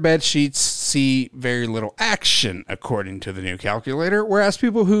if their bed sheets see very little action, according to the new calculator. Whereas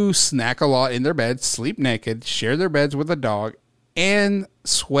people who snack a lot in their beds, sleep naked, share their beds with a dog, and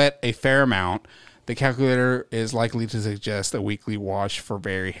sweat a fair amount, the calculator is likely to suggest a weekly wash for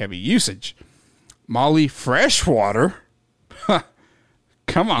very heavy usage. Molly Freshwater,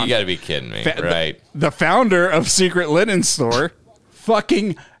 come on. You got to be kidding me, Fa- right? The founder of Secret Linen Store,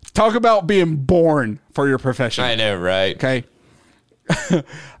 fucking talk about being born for your profession. I know, right? Okay.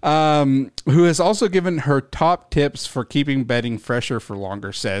 Who has also given her top tips for keeping bedding fresher for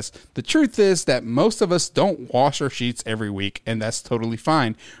longer, says, the truth is that most of us don't wash our sheets every week, and that's totally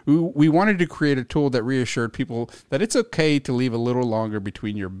fine. We wanted to create a tool that reassured people that it's okay to leave a little longer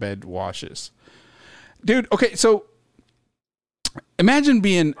between your bed washes. Dude, okay, so imagine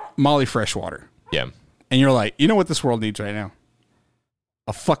being Molly Freshwater, Yeah. and you're like, you know what this world needs right now?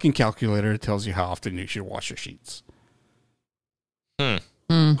 A fucking calculator that tells you how often you should wash your sheets.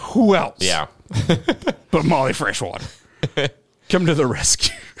 Who else? Yeah. But Molly Freshwater. Come to the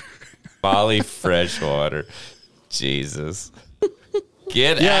rescue. Molly Freshwater. Jesus.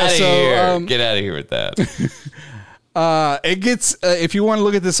 Get Yeah, out of so, here. Get out of here with that. It gets, if you want to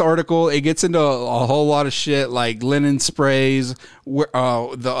look at this article, it gets into a whole lot of shit like linen sprays,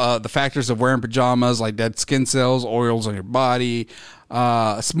 the factors of wearing pajamas, like dead skin cells, oils on your body,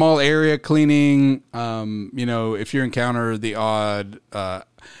 small area cleaning. If you encounter the odd,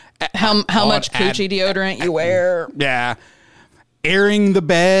 How much Odd ad- coochie deodorant you wear? yeah, airing the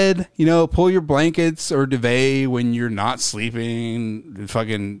bed, pull your blankets or duvet when you're not sleeping,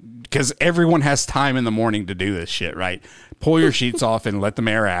 fucking because everyone has time in the morning to do this shit, right? Pull your sheets off and let them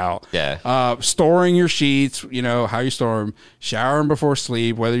air out. Yeah. Storing your sheets, how you store them, showering before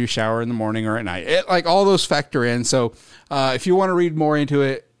sleep, whether you shower in the morning or at night. All those factor in. So if you want to read more into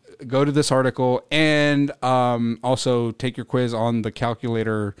it, go to this article and also take your quiz on the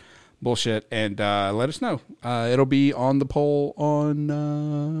calculator bullshit and let us know. It'll be on the poll on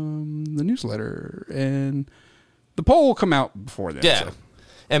the newsletter, and the poll will come out before then. Yeah. So.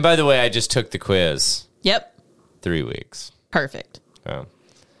 And by the way, I just took the quiz. Yep. 3 weeks. Perfect. Oh.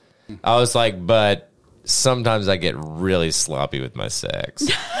 I was like, but sometimes I get really sloppy with my sex.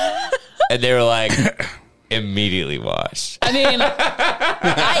 And they were like, immediately washed. I mean,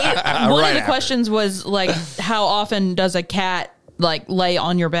 one of the after. questions was like, how often does a cat like lay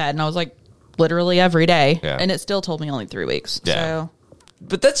on your bed? And I was like, literally every day. Yeah. And it still told me only 3 weeks. Yeah. So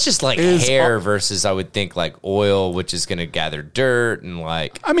But that's just like Is- hair versus, I would think, like oil, which is going to gather dirt and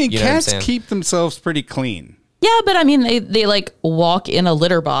like. I mean, you know what I'm cats saying? keep themselves pretty clean. yeah, but I mean, they like walk in a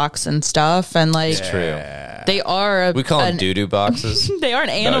litter box and stuff, and like It's true. they are. We call them doo-doo boxes. They are an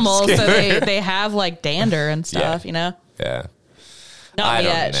animal, so they have like dander and stuff. Yeah. Not I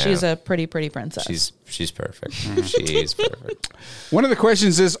don't yet. know. She's a pretty princess. She's perfect. She's perfect. One of the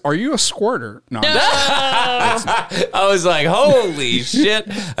questions is, are you a squirter? No. I was like, holy shit.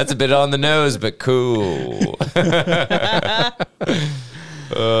 That's a bit on the nose, but cool.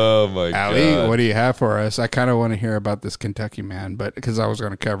 Oh my Allie, God. what do you have for us? I kind of want to hear about this Kentucky man, but because I was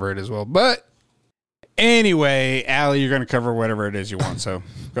going to cover it as well. But anyway, Allie, you're going to cover whatever it is you want. So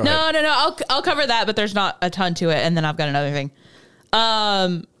go ahead. No. I'll cover that, but there's not a ton to it. And then I've got another thing.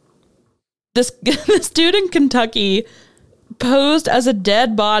 This dude in Kentucky posed as a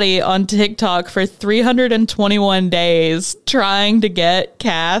dead body on TikTok for 321 days trying to get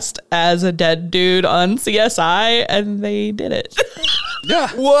cast as a dead dude on CSI, and they did it. Yeah.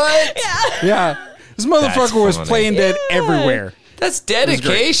 What? Yeah. This motherfucker was funny. playing dead everywhere. That's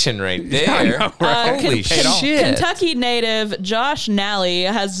dedication right there. know, right? Holy shit. Kentucky native Josh Nally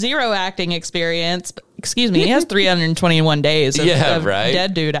has zero acting experience. Excuse me, he has 321 days of right.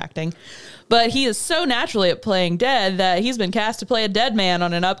 dead dude acting. But he is so naturally at playing dead that he's been cast to play a dead man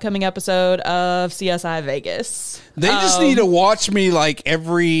on an upcoming episode of CSI Vegas. They just need to watch me like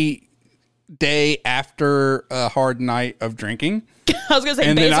every day after a hard night of drinking. I was going to say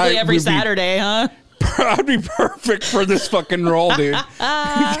And then basically I every would be- Saturday, huh? I'd be perfect for this fucking role, dude.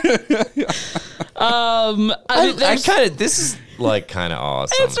 This is like kind of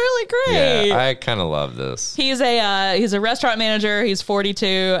awesome. It's really great. Yeah, I kind of love this. He's a restaurant manager. He's 42,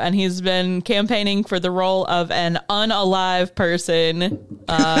 and he's been campaigning for the role of an unalive person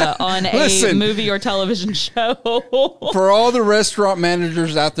on a Listen. movie or television show. For all the restaurant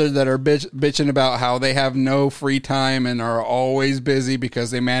managers out there that are bitching about how they have no free time and are always busy because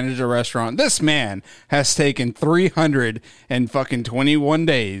they manage a restaurant, this man has taken 321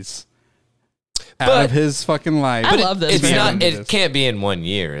 days out But- of his fucking life. I love this It's man. not. It can't be in 1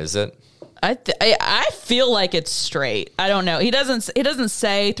 year, is it? I feel like it's straight. I don't know. He doesn't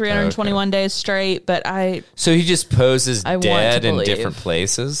say 321 days straight, but So he just poses I want to dead in believe. different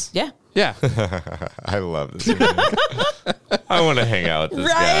places. yeah. Yeah. I love this. I want to hang out with this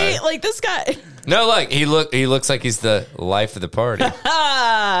Right? guy. Like this guy. No, like he looks like he's the life of the party.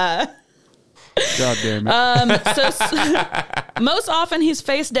 God damn it. Most often he's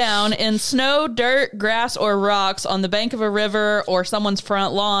face down in snow, dirt, grass, or rocks on the bank of a river or someone's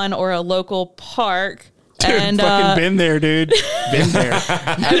front lawn or a local park. Dude, and fucking been there, dude. Been there.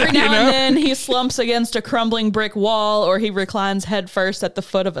 every now and then he slumps against a crumbling brick wall or he reclines headfirst at the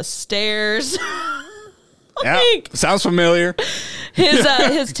foot of a stairs. Yeah. Like, Sounds familiar. his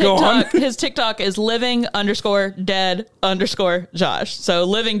Go on. TikTok is living_dead_Josh. So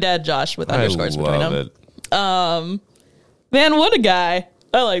living dead Josh with underscores between love them. it. Man, what a guy.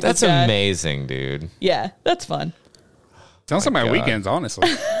 I like That's this guy. amazing, dude. Yeah, that's fun. Sounds like my God. weekends, honestly.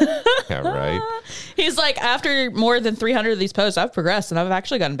 Yeah, right. He's like, after more than 300 of these posts, I've progressed and I've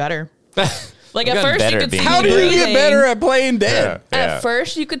actually gotten better. Like I've at gotten first you better could at being see How me do you breathing. get better at playing dead? At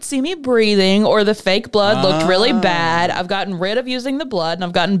first you could see me breathing or the fake blood looked really bad. I've gotten rid of using the blood and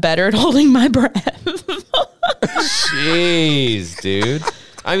I've gotten better at holding my breath. Jeez, dude.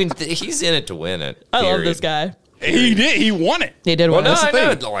 I mean, he's in it to win it. I love period. this guy. He did. He won it. He did Well, one. no, That's the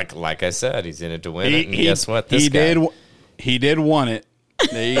I know. thing. Like I said, he's in it to win it. And guess what? This he guy. did. He did want it.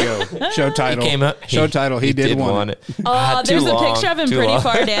 There you go. Show title. Came up. Show title. He did want it. There's Too a long, picture of him too pretty long.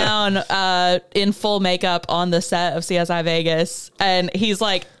 far down in full makeup on the set of CSI Vegas. And he's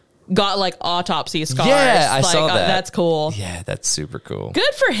like got like autopsy scars. Yeah, I like, saw that. That's cool. Yeah, that's super cool.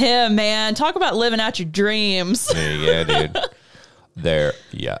 Good for him, man. Talk about living out your dreams. There you go, dude. there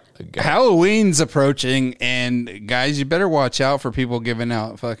you go. Halloween's approaching, and guys, you better watch out for people giving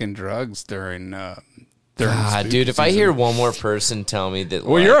out fucking drugs during God, dude, if I hear one more person tell me that,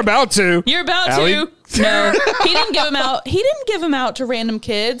 well, you're about to. You're about Allie? to. No, he didn't give him out. He didn't give him out to random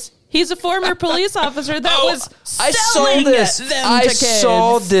kids. He's a former police officer that was selling them to kids.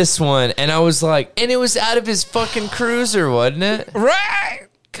 saw this one, and I was like, and it was out of his fucking cruiser, wasn't it? Right.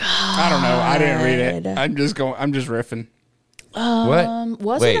 I don't know. I didn't read it. I'm just riffing. What?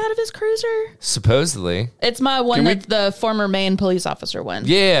 Was Wait. it out of his cruiser? Supposedly. It's my one Can we- that the former Maine police officer won.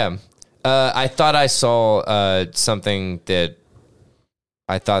 Yeah. I thought I saw something that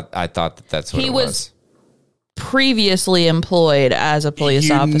I thought that's what He it was previously employed as a police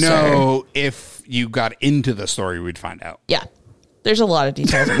officer. Know, if you got into the story, we'd find out. Yeah. There's a lot of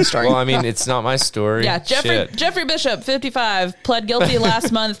details in the story. Well, I mean, it's not my story. Yeah, Shit. Jeffrey Bishop, 55, pled guilty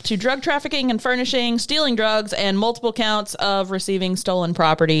last month to drug trafficking and furnishing, stealing drugs, and multiple counts of receiving stolen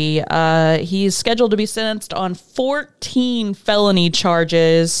property. He's scheduled to be sentenced on 14 felony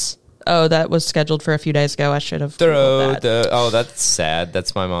charges. Oh, that was scheduled for a few days ago. I should have. That's sad.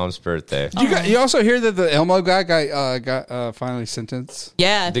 That's my mom's birthday. You also hear that the Elmo guy got finally sentenced?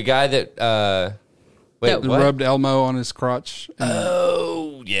 Yeah. The guy that That what? Rubbed Elmo on his crotch.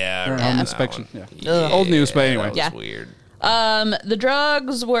 Oh yeah, I Or remember home that inspection. one. Yeah. Old news, but anyway. That was Yeah. weird. The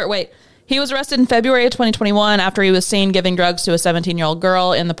drugs were. He was arrested in February of 2021 after he was seen giving drugs to a 17-year-old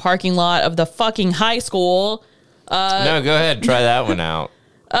girl in the parking lot of the fucking high school. No, go ahead, try that one out.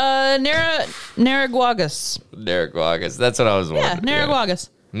 Narraguagas. Narragansett. That's what I was Yeah, wondering. Narraguagas.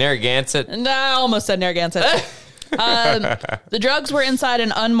 Narragansett. And I almost said Narragansett. The drugs were inside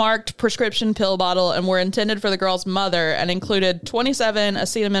an unmarked prescription pill bottle and were intended for the girl's mother and included 27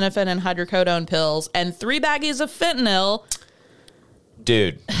 acetaminophen and hydrocodone pills and 3 baggies of fentanyl.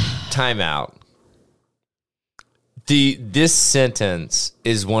 Dude, time out. This sentence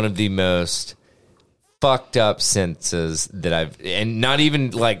is one of the most fucked up sentences that and not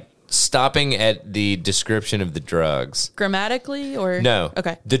even like stopping at the description of the drugs. Grammatically or? No.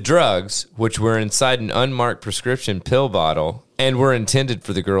 Okay. The drugs, which were inside an unmarked prescription pill bottle and were intended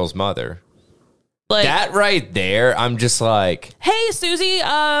for the girl's mother. Like, That right there, I'm just like, hey, Susie,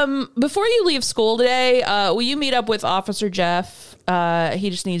 before you leave school today, will you meet up with Officer Jeff? He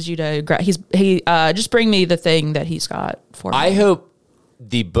just needs you to, just bring me the thing that he's got for me. I hope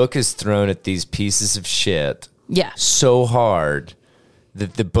the book is thrown at these pieces of shit Yeah. so hard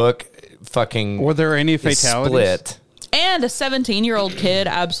that the book fucking Were there any is fatalities? split. And a 17-year-old kid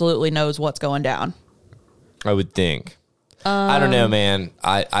absolutely knows what's going down. I would think. I don't know, man.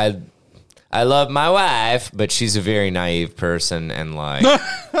 I love my wife, but she's a very naive person, and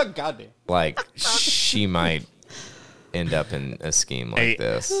Goddamn. like she might end up in a scheme like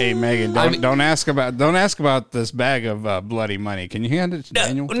this. Hey, Megan, don't ask about this bag of bloody money. Can you hand it to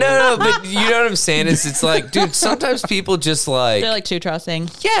Daniel? No, but you know what I'm saying? It's like, dude, sometimes people just like, They're like too trusting.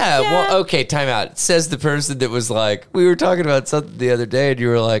 yeah, well, okay, time out. Says the person that was like, we were talking about something the other day, and you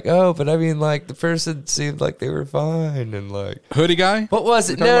were like, oh, but I mean, like, the person seemed like they were fine, and like, Hoodie guy? what was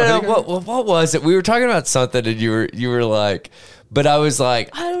it? We're talking No, about hoodie what was it? We were talking about something, and you were like, but I was like,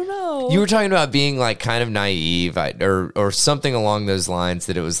 I don't know. you were talking about being like kind of naive, or something along those lines.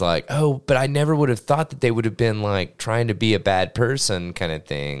 That it was like, oh, but I never would have thought that they would have been like trying to be a bad person, kind of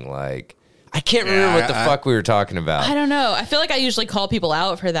thing. Like, I can't remember what the fuck we were talking about. I don't know. I feel like I usually call people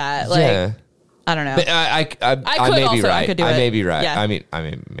out for that. Like, Yeah. I don't know. But I could may be also. I right. could do I it. may be right. Yeah. I mean,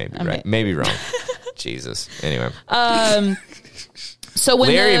 maybe right. Maybe wrong. Jesus. Anyway, So when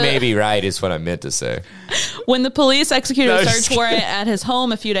Larry the, may be right is what I meant to say. when the police executed No, a just search warrant at his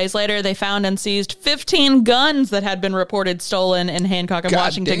home a few days later, they found and seized 15 guns that had been reported stolen in Hancock and God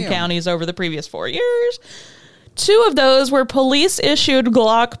Washington damn. counties over the previous 4 years. 2 of those were police-issued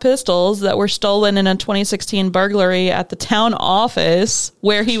Glock pistols that were stolen in a 2016 burglary at the town office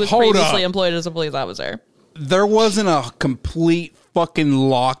where he was Hold previously up. employed as a police officer. There wasn't a complete fucking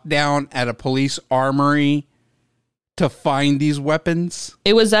lockdown at a police armory to find these weapons.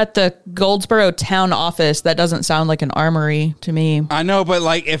 It was at the Goldsboro town office. That doesn't sound like an armory to me. I know, but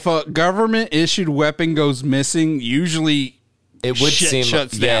like if a government issued weapon goes missing, usually It would shit seem,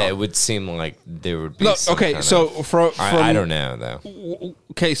 shuts yeah, down. it would seem like there would be. Look, some okay, kind so of- from I don't know though.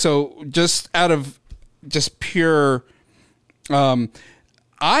 Okay, so just out of just pure,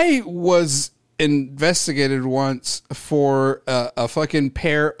 I was investigated once for a fucking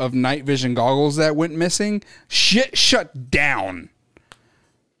pair of night vision goggles that went missing. Shit shut down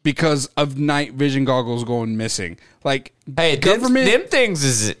because of night vision goggles going missing. Like, Hey, government, them things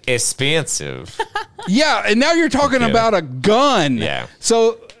is expensive. yeah, and now you're talking Yeah. about a gun. Yeah.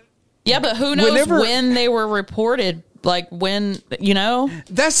 So Yeah, but who knows Whenever- when they were reported like when, you know?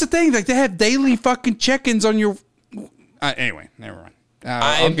 That's the thing. Like they have daily fucking check-ins on your. Anyway, never mind.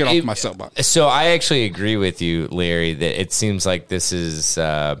 I'll get off my soapbox. So I actually agree with you, Larry, that it seems like this is,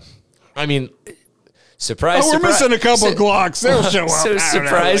 surprise, We're missing a couple of Glocks. They'll show up. So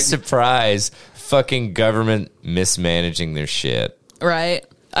surprise, fucking government mismanaging their shit. Right.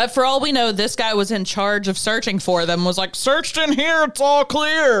 For all we know, this guy was in charge of searching for them, was like, searched in here, it's all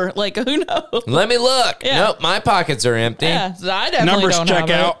clear. Like, who knows? Let me look. Yeah. Nope, my pockets are empty. Yeah, so I definitely Numbers don't check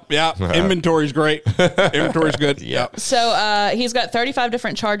have out. Yeah, inventory's great. Inventory's good. Yeah. Yep. So he's got 35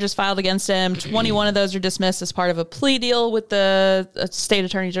 different charges filed against him. 21 of those are dismissed as part of a plea deal with the state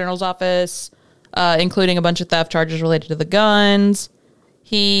attorney general's office, including a bunch of theft charges related to the guns.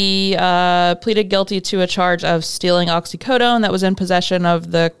 He pleaded guilty to a charge of stealing oxycodone that was in possession of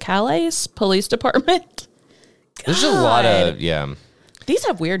the Calais Police Department. There's a lot of, These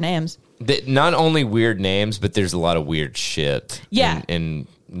have weird names. not only weird names, but there's a lot of weird shit. Yeah. In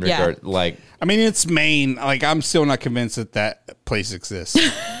regard, like, I mean, it's Maine. Like, I'm still not convinced that place exists.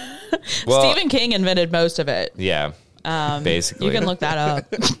 well, Stephen King invented most of it. yeah, basically. You can look that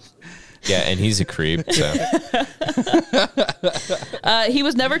up. Yeah, and he's a creep, so. He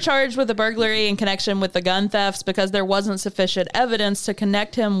was never charged with a burglary in connection with the gun thefts because there wasn't sufficient evidence to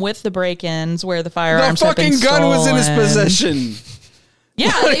connect him with the break-ins where the The firearms had been fucking gun was in his stolen. possession.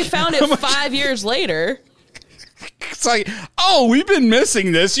 Yeah, they found it 5 years later. It's like, oh, we've been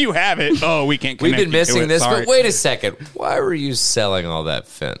missing this. You have it. Oh, we can't We've connect been you to missing it. this, Sorry. but wait a second. Why were you selling all that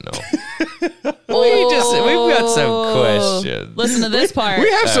fentanyl? We've got some questions. Listen to this part. We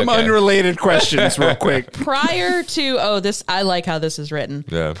have some Okay. unrelated questions real quick. Prior to, I like how this is written.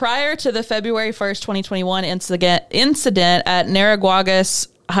 Yeah. Prior to the February 1st, 2021 incident at Narraguagas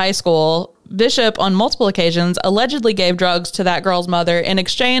High School, Bishop on multiple occasions allegedly gave drugs to that girl's mother in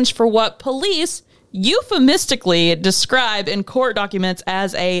exchange for what police euphemistically describe in court documents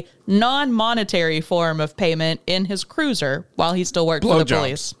as a non-monetary form of payment in his cruiser while he still worked for the Blowjobs.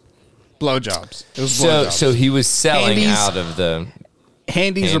 police. Blowjobs. It was blowjobs. So he was selling Handies. out of the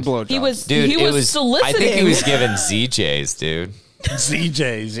Handies or Hand- blowjobs? He was dude. he was soliciting. I think he was giving ZJs, dude.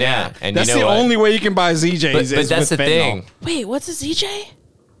 ZJs. Yeah, Yeah, and that's you know the what? only way you can buy ZJs. But is that's the with fentanyl. thing. Wait, what's a ZJ?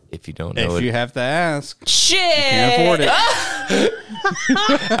 If you don't know If it, you have to ask, Shit. can't afford it.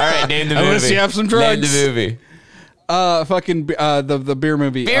 all right, name the Unless movie. you have some Name drugs. the movie. The beer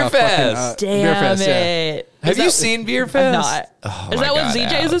movie. Beer Fest. Damn Beer Fest. Yeah. it. Have Is you that- seen Beer I'm Fest? not. Oh Is my that what God,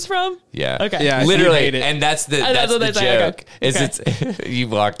 ZJ's Al. is from? Yeah. Okay. Yeah, Literally, you hate it. and that's the that's what the they say, joke. okay. Is Okay. it's you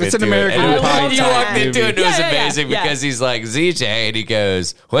walked It's into an American it, and Pie you type walked into it, and it was movie. Yeah, amazing yeah. because he's like ZJ, and he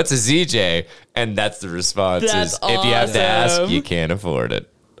goes, "What's a ZJ?" And that's the response: That's is if you have to ask, awesome. you can't afford it.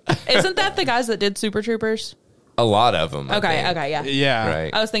 Isn't that the guys that did Super Troopers? A lot of them. Okay, yeah. Yeah.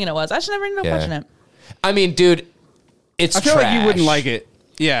 Right. I was thinking it was. I should never ended up Yeah. watching it. I mean, dude, it's I feel trash. like you wouldn't like it.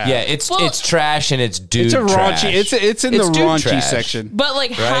 Yeah. Yeah, it's Well, trash and it's dude It's a trash. raunchy. It's in the dude raunchy trash. section. But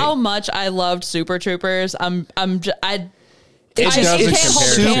like Right. how much I loved Super Troopers, I doesn't can't hold a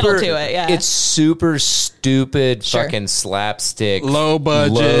compare. candle to it. Yeah, It's super stupid, Sure. fucking slapstick, Low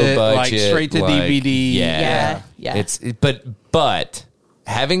budget, like straight to DVD. Yeah, Yeah. It's but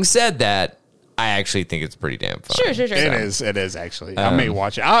having said that, I actually think it's pretty damn fun. sure. It is actually. I may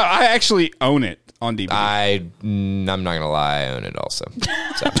watch it. I actually own it on DVD. I'm not gonna lie, I own it also.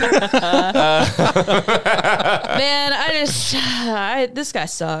 Man, this guy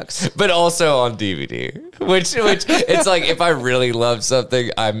sucks. But also on DVD, which it's like if I really love something,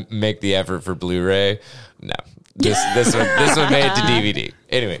 I make the effort for Blu-ray. No, this one made it to DVD.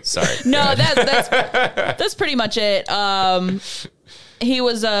 Anyway, sorry. No, that's pretty much it. He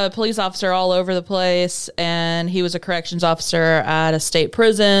was a police officer all over the place, and he was a corrections officer at a state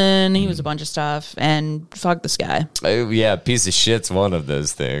prison. He was a bunch of stuff, and fuck this guy. Yeah, piece of shit's one of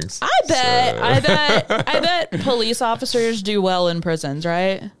those things. I bet police officers do well in prisons,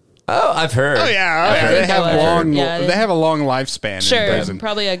 right? Oh, I've heard. Oh yeah, I they think have I would. long. Yeah, they have a long lifespan in Sure, prison.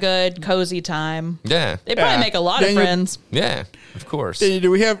 probably a good cozy time. Yeah, They probably Yeah. make a lot of Daniel- friends. yeah, of course. Do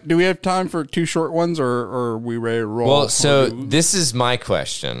we have time for two short ones, or are we ready to roll? Well, so Or do- this is my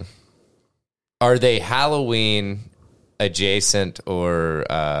question: are they Halloween adjacent, or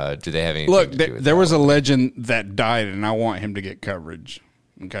do they have anything? look, to do with there was a legend that died, and I want him to get coverage.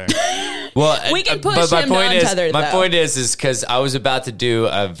 Okay. Well, We can push but my him point to is, untethered, my though. point is because I was about to do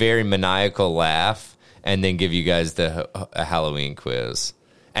a very maniacal laugh and then give you guys a Halloween quiz,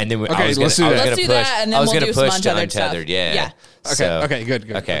 and then I Okay, was let's gonna, do I was that. gonna Let's do push, that, and then I was we'll gonna do some push to untethered stuff. untethered. Yeah. Yeah. Okay, okay,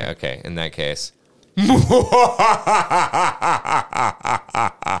 good. Okay. In that case, That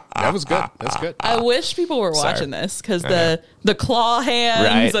was good. That's good. I wish people were watching this because the claw hands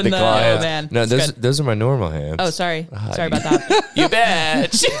Right, and the the claw oh hands. man. No, It's those good. those are my normal hands. Oh, sorry. Sorry about that. You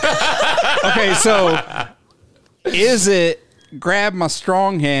bet. Okay, so is it grab my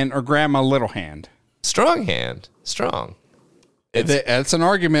strong hand or grab my little hand? Strong hand. Strong. That's an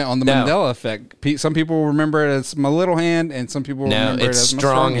argument on the No. Mandela effect. Some people remember it as my little hand, and some people No, remember it's it as my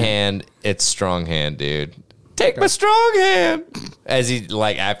strong hand. It's strong hand, dude. Take my strong hand. As he,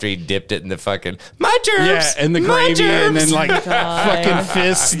 like, after he dipped it in the fucking, my germs. Yeah, and the my gravy, and then germs. like fucking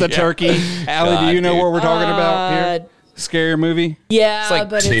fists the turkey. Allie, God, do you know dude. what we're talking about here? Scary movie? Yeah, It's like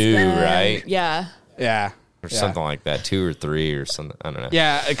but 2, been- right? Yeah. Yeah. Or something like that. 2 or 3 or something. I don't know.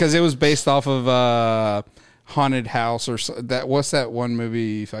 Yeah, because it was based off of Haunted House or that. What's that one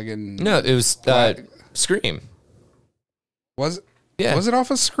movie? Fucking No, it was Scream. Was it? Yeah. Was it off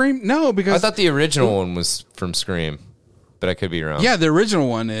of Scream? No, because I thought the original one was from Scream, but I could be wrong. yeah, the original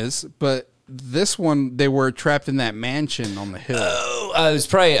one is, but this one they were trapped in that mansion on the hill. It was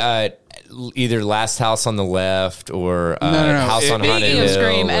probably either Last House on the Left or no. House on Haunted Speaking Hill. of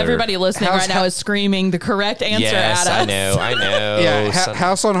Scream, or- everybody listening House- right now is screaming the correct answer Yes, at us. I know. Yeah, Some-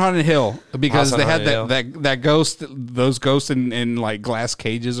 House on Haunted Hill, because House on they had Haunted that ghost, those ghosts in like glass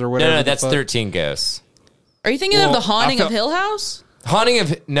cages or whatever. No, the that's fuck. 13 Ghosts. Are you thinking of Well, the Haunting I of felt- Hill House? Haunting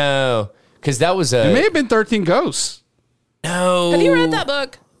of no, because that was It may a have been 13 Ghosts. no. Have you read that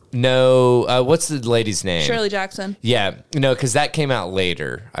book? No. What's the lady's name? Shirley Jackson. Yeah, no, because that came out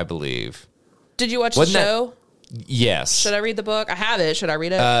later, I believe. Did you watch Wasn't the that- show? Yes. Should I read the book? I have it. Should I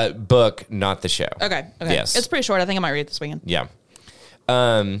read it? Book, not the show. Okay. Yes. It's pretty short. I think I might read it this weekend. Yeah.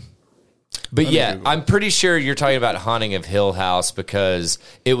 But yeah, I'm pretty sure you're talking about Haunting of Hill House because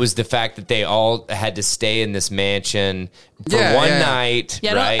it was the fact that they all had to stay in this mansion for Yeah, one yeah. night.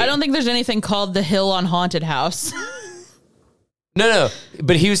 Yeah, right? I don't think there's anything called the Hill on Haunted House. No.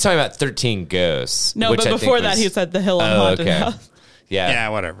 But he was talking about 13 Ghosts. No, which but I think before that, was- he said the Hill on Oh, Haunted okay. House. Yeah. Yeah,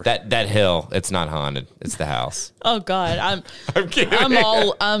 whatever. That hill, it's not haunted. It's the house. Oh God, I'm kidding. I'm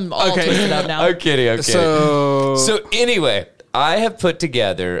all Okay. twisted up now. I'm kidding. So Anyway, I have put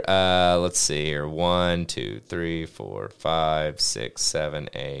together, let's see here, 1, 2, 3, 4, 5, 6, 7,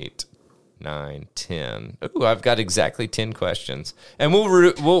 8, 9, 10. Ooh, I've got exactly 10 questions, and we'll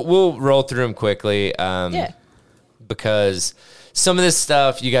roll through them quickly. Yeah. Because some of this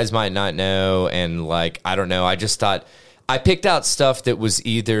stuff you guys might not know, and like I don't know. I just thought I picked out stuff that was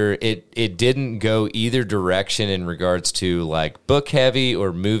either it didn't go either direction in regards to like book heavy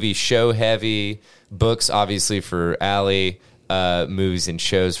or movie show heavy. Books obviously for Allie, movies and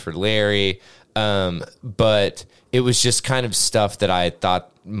shows for Larry. But it was just kind of stuff that I thought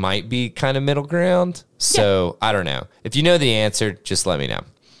might be kind of middle ground. So I don't know. If you know the answer, just let me know.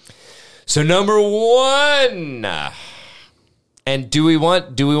 So number 1. And do we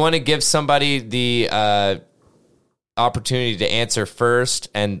want to give somebody the opportunity to answer first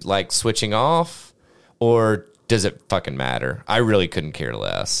and like switching off, or does it fucking matter? I really couldn't care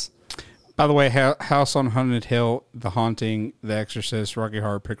less. by the way, House on Haunted Hill, The Haunting, The Exorcist, Rocky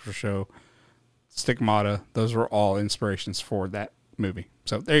Horror Picture Show, Stigmata, those were all inspirations for that movie.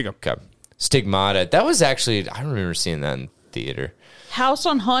 So there you go. Okay. Stigmata. That was actually, I remember seeing that in theater. House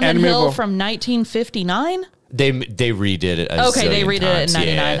on Haunted Animal. Hill from 1959. They redid it. Okay, they zillion redid it in times.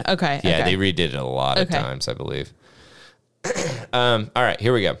 99. Yeah. Okay, Yeah, okay. they redid it a lot of Okay. times, I believe. All right,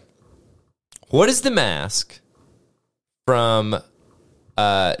 here we go. What is the mask from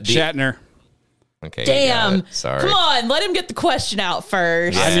Shatner. Okay, you got Damn. it. Sorry. Come on, let him get the question out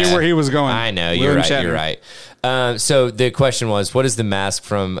first. I knew where he was going. I know, William you're right. Shatner. You're right. So the question was, what is the mask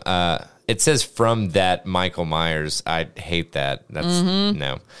from? It says from that Michael Myers. I hate that. That's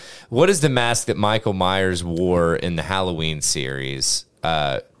no. What is the mask that Michael Myers wore in the Halloween series?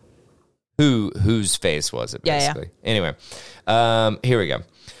 Whose face was it? Yeah, yeah. Basically. Anyway, here we go.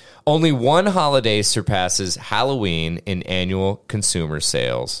 Only one holiday surpasses Halloween in annual consumer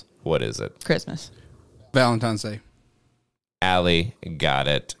sales. What is it? Christmas. Valentine's Day. Allie got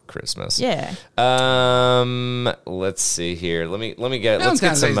it. Christmas. Yeah. Let's see here. Let's get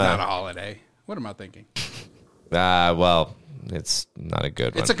Valentine's some. Day's not a holiday. What am I thinking? Well, it's not a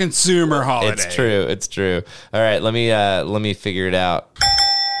good one. It's a consumer holiday. It's true. It's true. All right. Let me figure it out.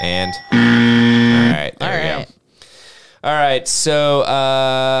 And all right. There All we right. go. All right.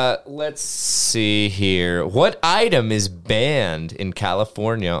 So let's see here. What item is banned in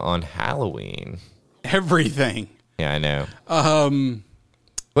California on Halloween? Everything. Yeah, I know.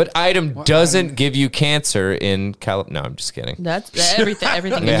 What item doesn't give you cancer in California? No, I'm just kidding. That's everything.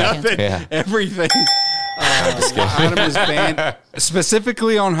 Everything. Yeah. is cancer. Yeah. Everything. Item is banned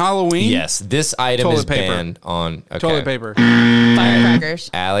specifically on Halloween. Yes, this item Toilet is paper. banned on Toilet paper. Firecrackers.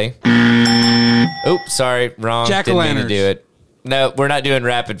 Allie. Oh, sorry, wrong. Didn't mean to Jack-o'-lanterns. do it. No, we're not doing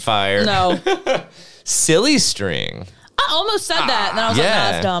rapid fire. No. Silly string. I almost said that, and then I was like, nah,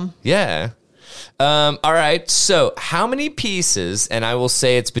 Yeah. that's dumb. Yeah. All right. So, how many pieces, and I will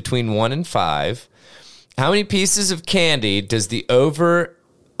say it's between 1 and 5, how many pieces of candy does the the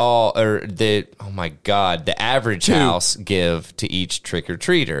average 2. house give to each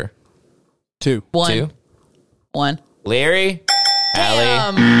trick-or-treater? 2. 1. 2? 1. Larry?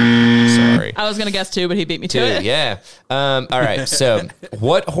 Allie? Sorry. I was going to guess 2, but he beat me to 2, it. yeah. All right. So,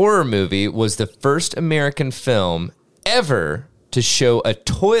 what horror movie was the first American film ever to show a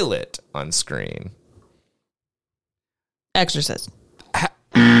toilet on screen? Exorcist.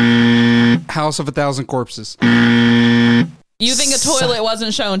 House of 1,000 Corpses. You think a toilet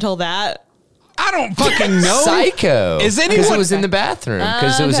wasn't shown until that? I don't fucking know. Psycho. Is Because anyone- it was in the bathroom.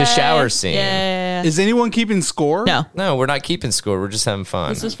 Because it was a Okay. shower scene. Yeah. Is anyone keeping score? No. No, we're not keeping score. We're just having fun.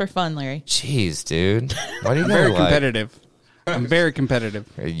 This is for fun, Larry. Jeez, dude. Why do you Very gotta lie? competitive. I'm very competitive.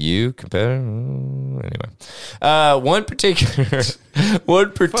 Are you competitive? Anyway, one particular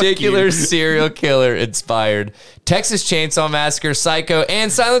serial killer inspired Texas Chainsaw Massacre, Psycho,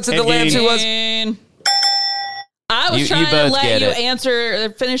 and Silence of the Ed Lambs. Who was? I was You trying to both let get you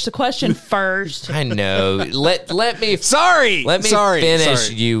it. finish the question first. I know. Let me Sorry. finish.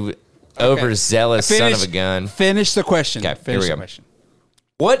 Sorry. You overzealous son of a gun. Finish the question. Okay, here Finish we the go. question.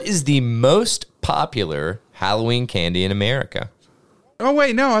 What is the most popular Halloween candy in America? Oh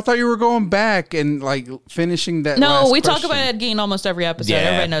wait, no, I thought you were going back and like finishing that. No, last we talk question. about Ed Gein almost every episode.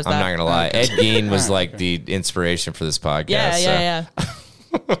 Everybody knows that. I'm not gonna lie. Ed Gein was like the inspiration for this podcast. Yeah.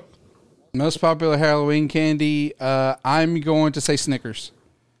 Most popular Halloween candy. I'm going to say Snickers.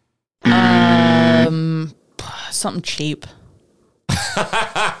 Something cheap.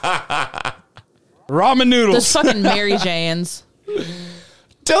 Ramen noodles. Those fucking Mary Janes.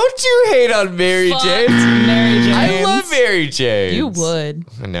 Don't you hate on Mary Fuck Jane? Mary Janes. I love Mary Jane. You would.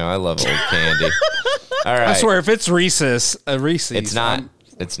 I know. I love old candy. All right. I swear, if it's Reese's, Reese's, It's not.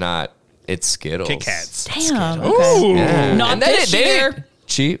 It's not. It's Skittles. Kit Kats. Damn. Ooh. Okay. Yeah. Not And this year. didn't-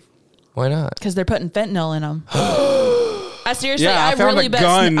 cheap. Why not? Because they're putting fentanyl in them. I seriously, Yeah, I I found really a bet.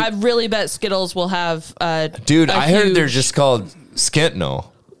 gun. I really bet Skittles will have. Dude, a I heard they're huge- just called Skintnol.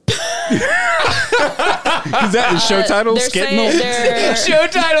 Is that the show title? They're saying Skitnal? they're- Show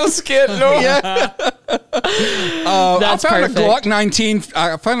title Skintol. Yeah. That's I found perfect. a Glock 19.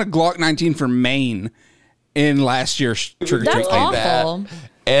 I found a Glock 19 for Maine in last year's trick or That's treat. awful.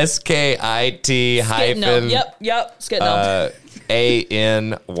 SKIT hyphen No. Yep. Skitnal.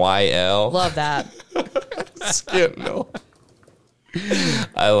 ANYL. Love that. Skitnol.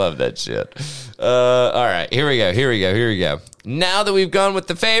 I love that shit. All right, here we go. Now that we've gone with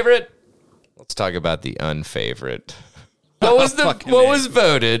the favorite, let's talk about the unfavorite. What was Fucking what A. was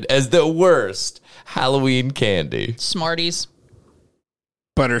voted as the worst Halloween candy? Smarties.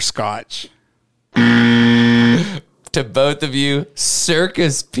 Butterscotch. To both of you,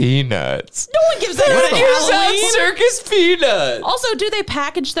 circus peanuts. No one gives that What out at gives out Halloween. circus peanuts? Also, do they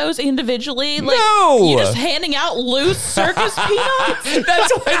package those individually? Like, No. You just handing out loose circus peanuts?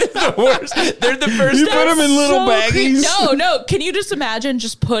 That's why they're the worst. They're the first. You put them in little baggies. No. Can you just imagine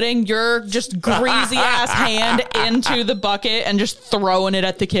just putting your just greasy ass hand into the bucket and just throwing it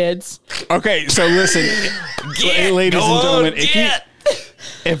at the kids? Okay, so listen, ladies and gentlemen,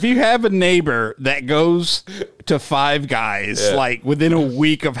 if you have a neighbor that goes to Five Guys like within a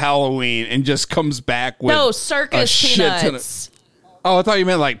week of Halloween and just comes back with No, a circus shit ton of- peanuts. Oh, I thought you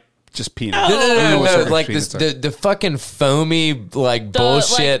meant like just peanuts. I don't know No, what circus like peanuts this, are. the fucking foamy like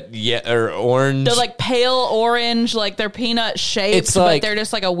bullshit, or orange. They're like pale orange, like they're peanut shaped, It's like- but they're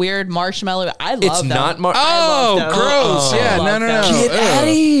just like a weird marshmallow. I love it's them. not Oh, I love them. gross! I Yeah, love no. them. Get out of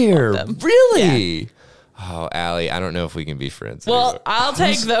here! them. Really? Oh, Allie, I don't know if we can be friends. Well, anymore. I'll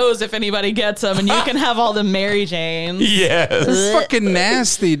take those if anybody gets them, and you can have all the Mary Janes. yes. They're fucking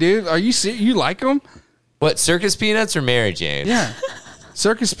nasty, dude. Are you serious? You like them? What, circus peanuts or Mary Jane? Yeah.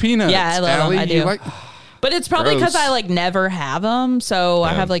 Circus peanuts. Yeah, I love 'em. Allie, I you do. like? But it's probably because Gross. I like never have them, so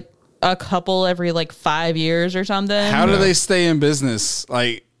I Yeah. have like a couple every like 5 years or something. How do they stay in business?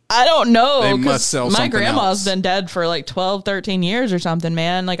 Like, I don't know. They 'cause must sell my something grandma's else. been dead for like 12, 13 years or something,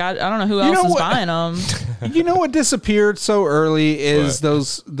 man. Like, I don't know who else know is what? buying them. you know what disappeared so early is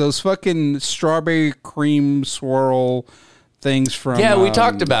What? those fucking strawberry cream swirl things from. Yeah, we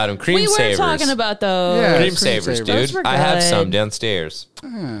talked about them. Cream We were savers. talking about those. Yeah. Cream Cream savers, savers. dude. Those were I have good. some downstairs.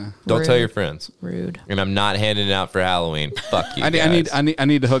 Don't Rude. tell your friends. Rude. And I'm not handing it out for Halloween. Fuck you I guys.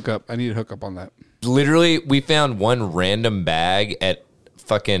 need to hook up. I need to hook up on that. literally, we found one random bag at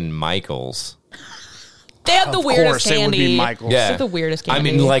fucking Michael's. They have the weirdest course, it would candy. be Michael's. Yeah. They have the weirdest candy. I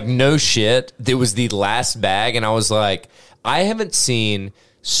mean, like, no shit. It was the last bag, and I was like, I haven't seen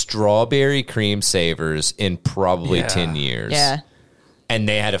strawberry cream savers in probably 10 years. Yeah. And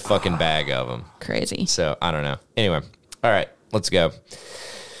they had a fucking bag of them. Crazy. So, I don't know. Anyway. All right. Let's go.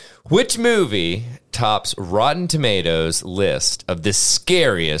 Which movie tops Rotten Tomatoes' list of the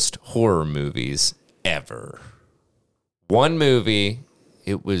scariest horror movies ever? One movie,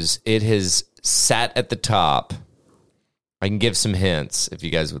 it has sat at the top. I can give some hints if you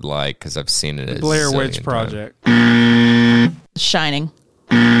guys would like, because I've seen it. Blair a Witch zillion Project. Shining.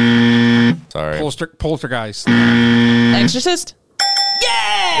 times. Sorry. Poltergeist. Exorcist.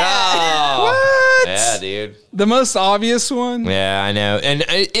 Oh, What? yeah, dude. The most obvious one? Yeah, I know, and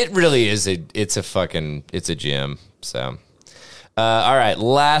it really is it's a gem. So, all right,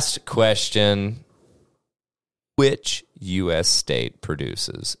 last question: which U.S. state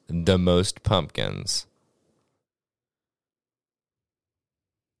produces the most pumpkins?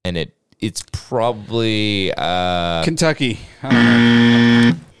 And it's probably Kentucky. I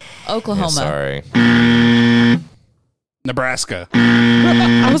don't know. Oklahoma. sorry, Nebraska.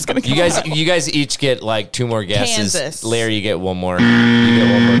 I was gonna. you guys each get like 2 more guesses. Kansas. Larry, you get one more. You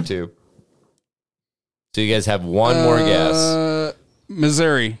get one more too. So you guys have one more guess.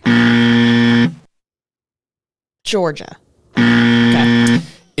 Missouri. Georgia.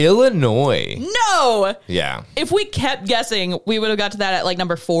 Illinois. No. Yeah. If we kept guessing, we would have got to that at like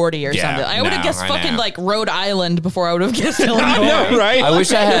number 40 or Yeah, something. I would have no, guessed I fucking know. like Rhode Island before I would have guessed Illinois. I know, right? I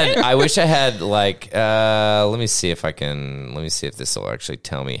wish I had like let me see if this will actually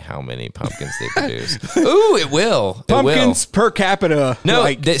tell me how many pumpkins they produce. Ooh, it will. Pumpkins per capita. No,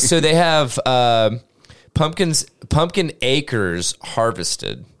 Like, so they have pumpkin acres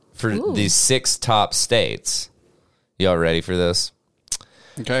harvested for these 6 top states. Y'all ready for this?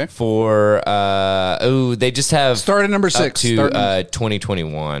 okay. For they just have Start at number up 6. to Start number-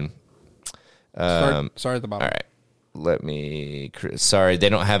 2021. Start at the bottom. All right. Let me. Sorry, they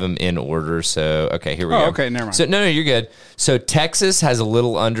don't have them in order. So okay, here we Oh, go. okay, never mind. So no, you're good. So Texas has a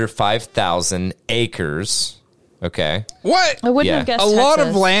little under 5,000 acres. Okay. What? I wouldn't Yeah. have guessed A lot of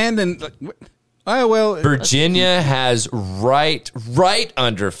Texas. land and. Oh, well. Virginia has right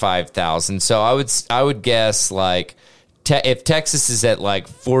under 5,000. So I would guess like if Texas is at like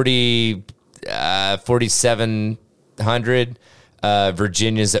 4,700,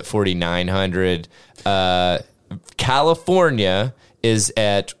 Virginia's at 4,900. California is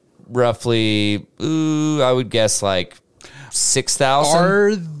at roughly, I would guess like 6,000.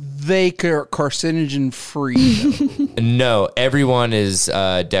 Are they carcinogen free? No, everyone is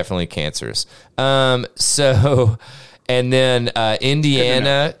definitely cancerous. So, and then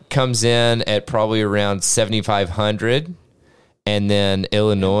Indiana comes in at probably around 7,500, and then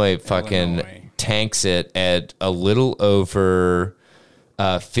Illinois fucking tanks it at a little over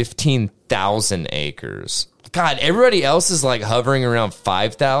 15,000 acres. God, everybody else is like hovering around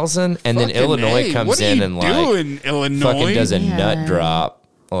 5,000, and then Fucking Illinois A, comes what are in you and like doing, Illinois? fucking does a Yeah. nut drop.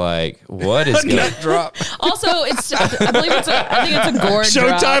 Like, what is going Nut drop. Also, I think it's a gourd Show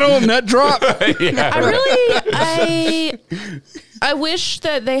drop. title, nut drop. I wish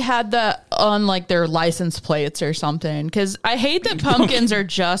that they had that on like their license plates or something, because I hate that pumpkins are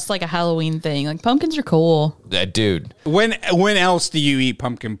just like a Halloween thing. Like pumpkins are cool. dude? When else do you eat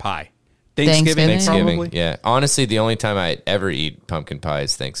pumpkin pie? Thanksgiving. Thanksgiving. Probably. Yeah. Honestly, the only time I ever eat pumpkin pie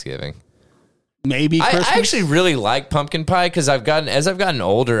is Thanksgiving. Maybe I Christmas. actually really like pumpkin pie because as I've gotten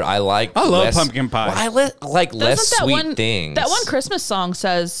older, I like. I love less- pumpkin pie. Well, I like less Doesn't that sweet one things. that one Christmas song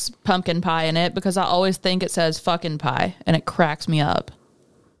says pumpkin pie in it, because I always think it says fucking pie, and it cracks me up.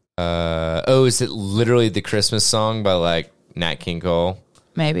 Is it literally the Christmas song by like Nat King Cole?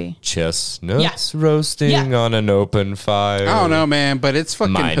 Maybe. Chestnuts roasting Yeah. on an open fire. I don't know, man, but it's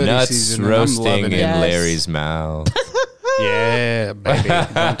fucking My hoodie nuts season. And I'm roasting loving in it. Yes. Larry's mouth. Yeah, baby.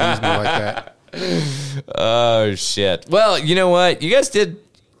 Don't tease me like that. Oh shit! Well, you know what? You guys did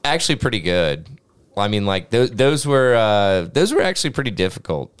actually pretty good. I mean, like those were actually pretty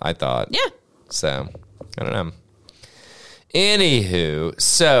difficult, I thought. Yeah. So I don't know. Anywho,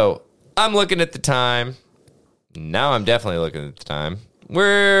 so I'm looking at the time. Now I'm definitely looking at the time.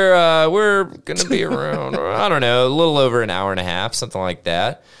 We're gonna be around I don't know, a little over an hour and a half, something like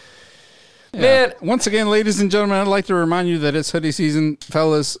that. Man, Once again, ladies and gentlemen, I'd like to remind you that it's hoodie season.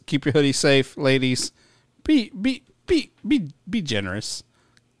 Fellas, keep your hoodie safe. Ladies, be generous.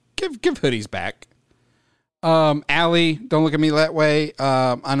 Give hoodies back. Allie, don't look at me that way.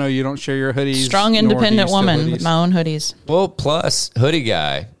 I know you don't share your hoodies. Strong, nor do you independent steal woman hoodies. with my own hoodies. well, plus hoodie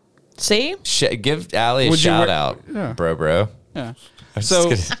guy. See? Give Allie a Would you shout wear- out, Yeah. bro. Yeah. I'm So,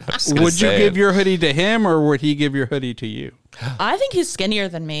 just gonna would you say give it. your hoodie to him or would he give your hoodie to you? I think he's skinnier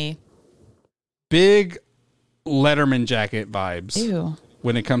than me. Big Letterman jacket vibes Ew.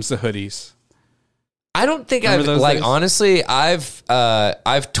 when it comes to hoodies. I don't think Remember I've those like days? honestly. I've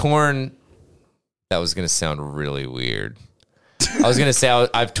torn. That was gonna sound really weird. I was gonna say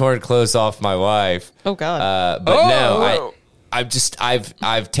I've torn clothes off my wife. Oh, God. But no,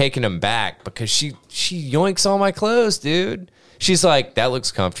 I've taken them back because she yoinks all my clothes, dude. She's like, that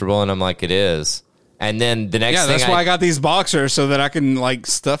looks comfortable, and I'm like, it is. And then the next Yeah, thing that's why I got these boxers so that I can like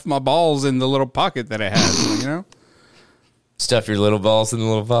stuff my balls in the little pocket that it has. You know, stuff your little balls in the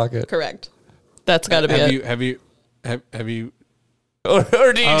little pocket. Correct. That's got to be it. have you? Or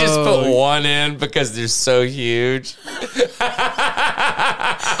do you just put one in because they're so huge?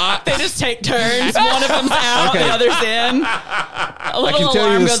 They just take turns. One of them's out, Okay. the other's in. A little tell you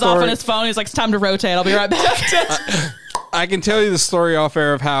alarm the goes off story. on his phone. He's like, it's time to rotate. I'll be right back. I can tell you the story off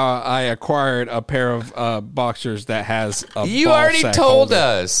air of how I acquired a pair of boxers that has a You ball already sack told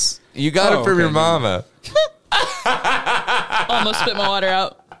holder. us. You got it from your okay. mama. Almost spit my water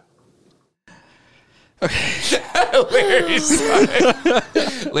out.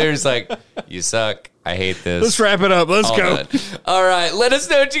 Larry's like, you suck. I hate this. Let's wrap it up. Let's All go. done. All right. Let us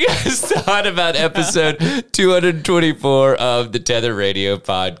know what you guys thought about episode 224 of the Tether Radio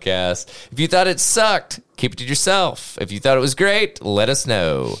podcast. If you thought it sucked, keep it to yourself. If you thought it was great, let us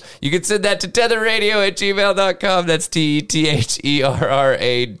know. You can send that to tetherradio@gmail.com. That's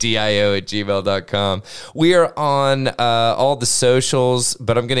TETHERRADIO@gmail.com. We are on all the socials,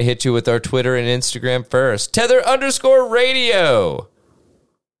 but I'm going to hit you with our Twitter and Instagram first. Tether_radio.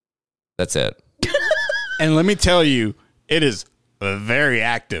 That's it. And let me tell you, it is very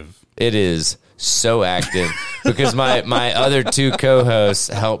active. It is so active because my other two co-hosts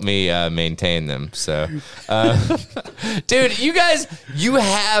help me maintain them. So, dude, you guys, you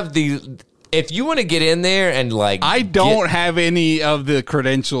have if you want to get in there and like, I don't have any of the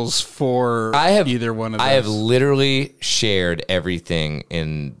credentials for either one of those. I have literally shared everything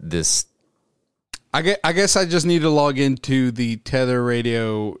in this. I guess I just need to log into the Tether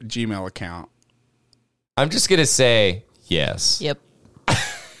Radio Gmail account. I'm just going to say yes. Yep.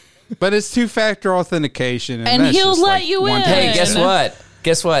 But it's two-factor authentication. And that's he'll just let like you one in. time. Hey, guess what?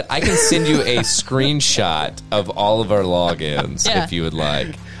 Guess what? I can send you a screenshot of all of our logins Yeah. if you would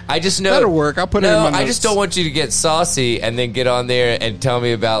like. I just know That'll work. I'll put it in my I notes. just don't want you to get saucy and then get on there and tell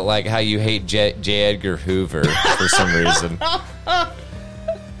me about like how you hate J. Edgar Hoover for some reason.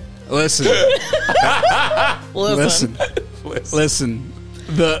 Listen. Listen. Listen.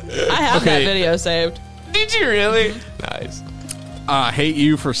 I have that video saved. Did you really? Nice. I hate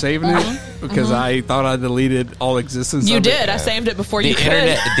you for saving it because I thought I deleted all existence You of did. it. I saved it before The you could.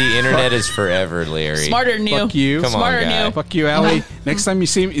 internet is forever, Larry. Smarter than you. Fuck you. Come on, Smarter guy. than you. Fuck you, Allie. Next time you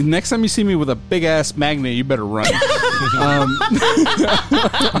see me with a big ass magnet, you better run.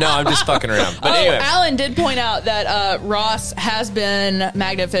 No, I'm just fucking around. But anyway. Alan did point out that Ross has been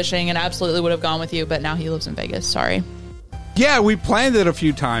magnet fishing and absolutely would have gone with you, but now he lives in Vegas. Sorry. Yeah, we planned it a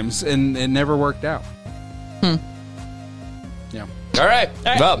few times and it never worked out. Yeah. All right.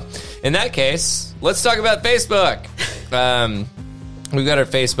 Well, in that case, let's talk about Facebook. We've got our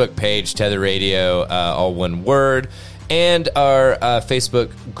Facebook page, Tether Radio, all one word, and our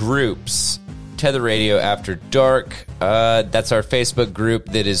Facebook groups, Tether Radio After Dark. That's our Facebook group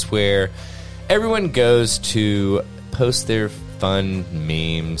that is where everyone goes to post their fun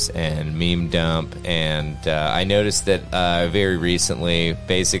memes and meme dump. And I noticed that very recently,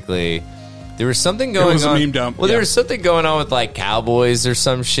 basically, there was something going was a on. meme dump, Well, yeah. there was something going on with like Cowboys or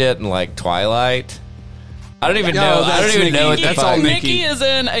some shit and like Twilight. I don't even No, know. I that's don't even know what Nikki. the That's fuck. all Nikki. Nikki is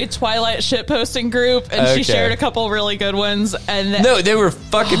in a Twilight shit posting group, and Okay. she shared a couple really good ones. And No, they were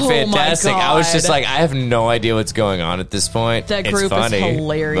fucking Oh my fantastic. I was just God. like, I have no idea what's going on at this point. that It's group funny, is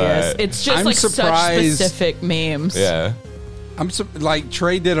hilarious. but- It's just I'm like surprised- such specific memes. yeah. Like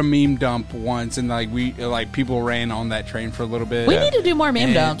Trey did a meme dump once, and like people ran on that train for a little bit. We need to do more meme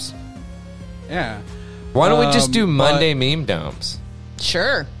And- dumps. Yeah. Why don't we just do but- Monday meme dumps?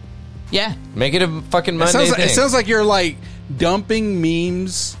 Sure. Yeah. Make it a fucking It Monday sounds, thing. it sounds like you're like dumping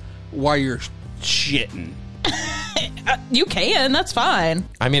memes while you're shitting. You can. That's fine.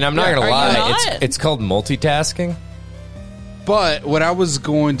 I mean, I'm not Yeah, gonna are you lie. not? It's called multitasking. But what I was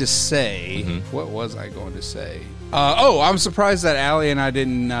going to say, Mm-hmm. what was I going to say? I'm surprised that Allie and I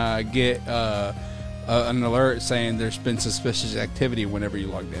didn't get an alert saying there's been suspicious activity whenever you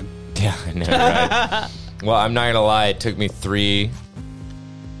logged in. Yeah, I know, right? Well, I'm not gonna lie. It took me 300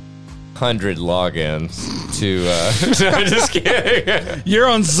 600 logins to. No, just kidding. You're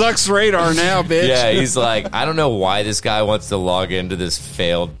on Zuck's radar now, bitch. Yeah, he's like, I don't know why this guy wants to log into this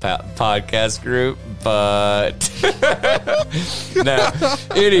failed podcast group, but no.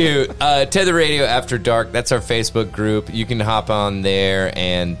 Anywho, Tether Radio After Dark, that's our Facebook group. You can hop on there,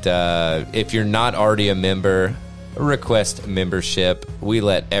 and if you're not already a member, request membership. We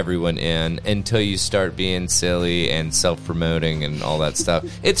let everyone in until you start being silly and self-promoting and all that stuff.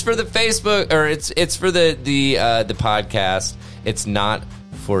 It's for the Facebook, or it's for the podcast. It's not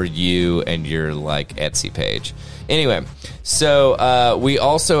for you and your like Etsy page. Anyway, so we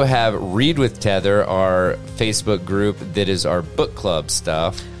also have Read with Tether, our Facebook group that is our book club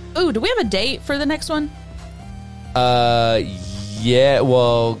stuff. Ooh, do we have a date for the next one? Yeah,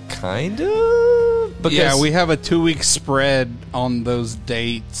 well, kind of. Because Yeah, we have a 2-week spread on those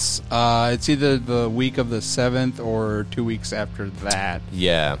dates. It's either the week of the 7th or 2 weeks after that.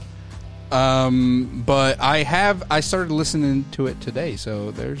 Yeah. But I started listening to it today,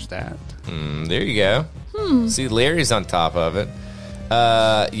 so there's that. There you go. See, Larry's on top of it.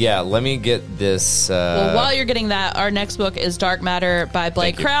 Yeah, let me get this. Well, while you're getting that, our next book is Dark Matter by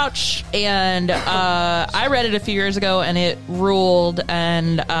Blake Thank you. Crouch, and I read it a few years ago, and it ruled,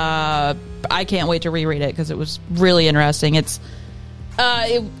 and I can't wait to reread it because it was really interesting.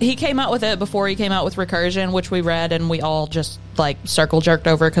 He came out with it before he came out with Recursion, which we read, and we all just like circle jerked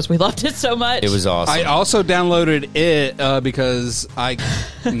over because we loved it so much. It was awesome. I also downloaded it because I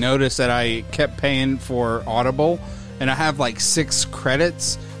noticed that I kept paying for Audible, and I have like 6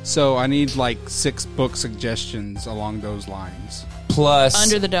 credits, so I need like 6 book suggestions along those lines. Plus,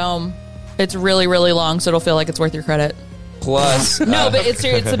 Under the Dome. It's really, really long, so it'll feel like it's worth your credit. plus, No, but it's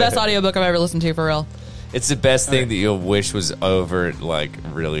the best audiobook I've ever listened to, for real. it's the best thing that you'll wish was over like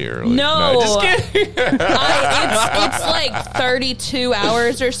really early. No. just kidding. It's like 32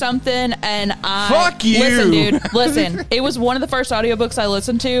 hours or something, and Fuck you. Listen, dude, listen. It was one of the first audiobooks I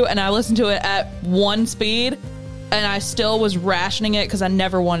listened to, and I listened to it at 1 speed, and I still was rationing it because I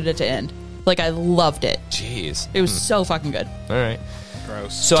never wanted it to end. Like, I loved it. Jeez. It was so fucking good. All right.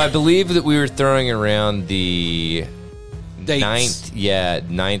 Gross. So I believe that we were throwing around the Dates.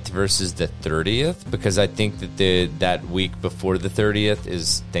 9th versus the 30th, because I think that that week before the 30th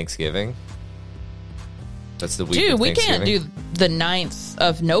is Thanksgiving. That's the week. Dude, of we can't do Thanksgiving. the 9th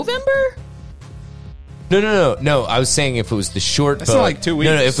of November? No. I was saying if it was the short That's book, not like 2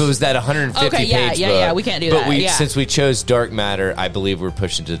 weeks. No, if it was that 150 Okay, yeah, page yeah, book. yeah, we can't do but that, yeah. Since we chose Dark Matter, I believe we're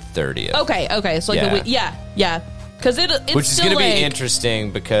pushing to the 30th. Okay. So like Yeah. the week, yeah. Because it's Which is still going to like, be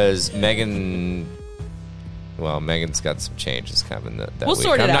interesting because Megan's got some changes coming that We'll week.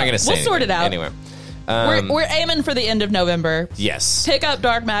 sort it I'm not out. going to say We'll sort it anything. out. Anyway. We're aiming for the end of November. Yes. Pick up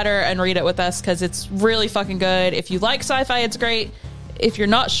Dark Matter and read it with us because it's really fucking good. If you like sci-fi, it's great. If you're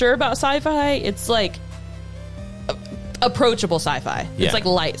not sure about sci-fi, it's like approachable sci-fi. Yeah. It's like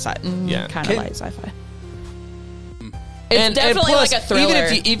light Yeah. kind of Can- light sci-fi. It's definitely and plus, like a thriller.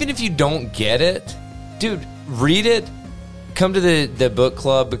 Even if you don't get it, dude, read it. Come to the book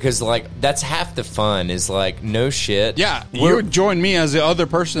club because like that's half the fun. Is like no shit. Yeah, you would join me as the other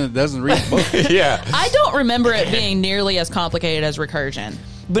person that doesn't read books. Yeah. I don't remember it being nearly as complicated as Recursion.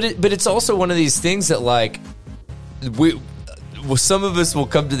 But it's also one of these things that like some of us will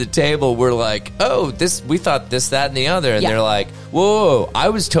come to the table. We're like, oh, we thought this, that, and the other, and Yeah. they're like, whoa, I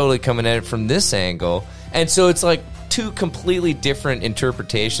was totally coming at it from this angle, and so it's like 2 completely different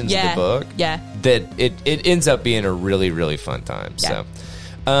interpretations of the book. Yeah. That it ends up being a really, really fun time. Yeah.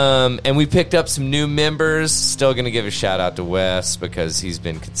 So, and we picked up some new members. Still going to give a shout out to Wes because he's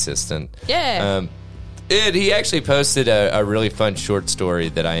been consistent. Yeah. He actually posted a really fun short story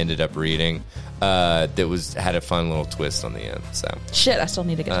that I ended up reading. That had a fun little twist on the end. So Shit, I still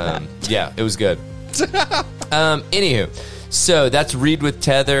need to get to that. yeah, it was good. Anywho, so that's Read with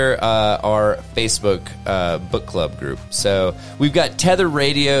Tether, our Facebook book club group. So we've got Tether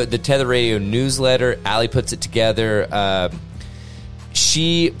Radio, the Tether Radio newsletter. Allie puts it together.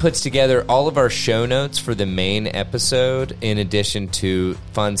 She puts together all of our show notes for the main episode, in addition to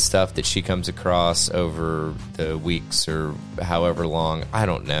fun stuff that she comes across over the weeks or however long. I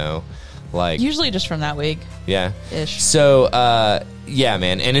don't know. Like Usually just from that week. yeah. Ish. So, yeah,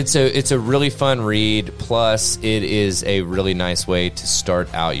 man, and it's a really fun read. Plus, it is a really nice way to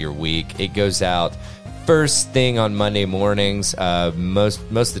start out your week. It goes out first thing on Monday mornings. Most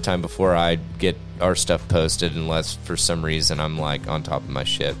of the time before I get our stuff posted, unless for some reason I'm like on top of my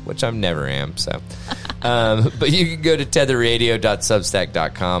shit, which I never am. So, but you can go to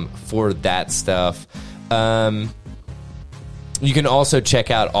tetherradio.substack.com for that stuff. You can also check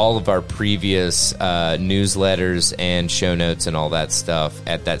out all of our previous newsletters and show notes and all that stuff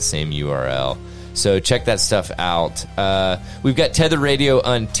at that same URL. So check that stuff out. We've got Tether Radio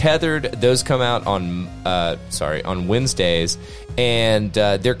Untethered. Those come out on Wednesdays, and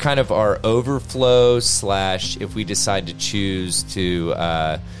they're kind of our overflow / if we decide to choose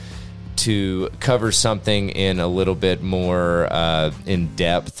to cover something in a little bit more in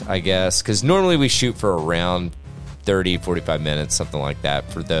depth, I guess, because normally we shoot for around 30, 45 minutes, something like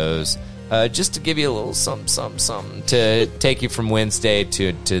that for those. Just to give you a little something to take you from Wednesday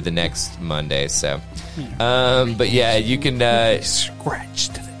to the next Monday. So, but yeah, you can Scratch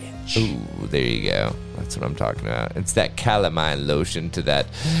to the inch. Ooh, there you go. That's what I'm talking about. It's that calamine lotion to that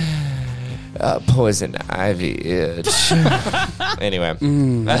poison ivy itch. Anyway.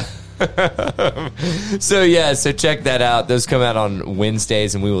 So check that out. Those come out on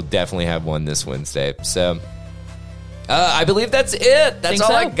Wednesdays, and we will definitely have one this Wednesday. So I believe that's it. That's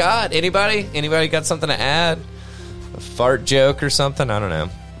all I got. Anybody got something to add? A fart joke or something? I don't know.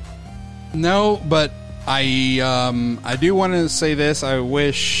 No, but I do want to say this. I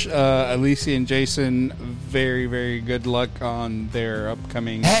wish Alicia and Jason very, very good luck on their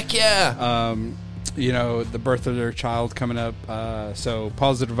upcoming. Heck yeah! The birth of their child coming up. So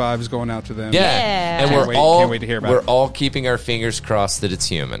positive vibes going out to them. Yeah. And Can't wait to hear about it. We're all keeping our fingers crossed that it's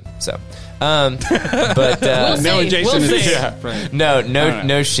human. So, but We'll see. no, Jason We'll is see.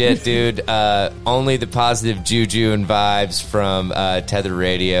 no shit, dude. Only the positive juju and vibes from Tether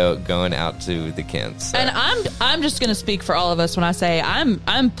Radio going out to the kids. So. And I'm just going to speak for all of us when I say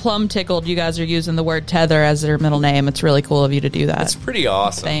I'm plumb tickled you guys are using the word tether as their middle name. It's really cool of you to do that. It's pretty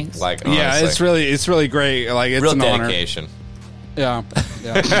awesome. Thanks. Like, Yeah, honestly. it's really great. Like, it's Real an dedication. honor. Yeah.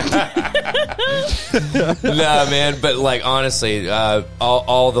 No, man, but like honestly,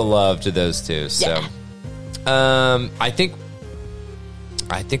 all the love to those two. So, I think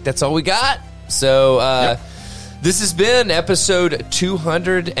that's all we got. So, this has been episode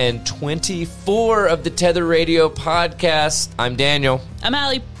 224 of the Tether Radio podcast. I'm Daniel. I'm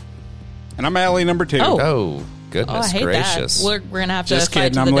Allie. And I'm Allie number 2. Oh, goodness I hate gracious! that. We're gonna have to Just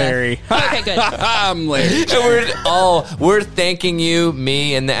fight kidding. to the I'm death. Larry. Okay, good. I'm Larry. And we're thanking you,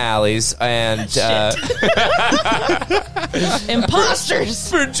 me and the Alleys, and Imposters.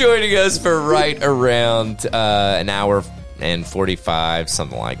 for joining us for right around an hour and 45,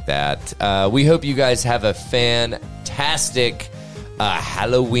 something like that. We hope you guys have a fantastic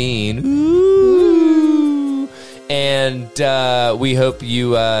Halloween. Ooh. And we hope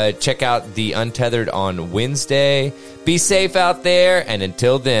you check out the Untethered on Wednesday. Be safe out there, and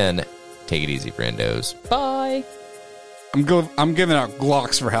until then, take it easy, friendos. Bye. I'm giving out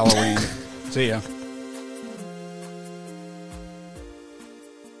Glocks for Halloween. See ya.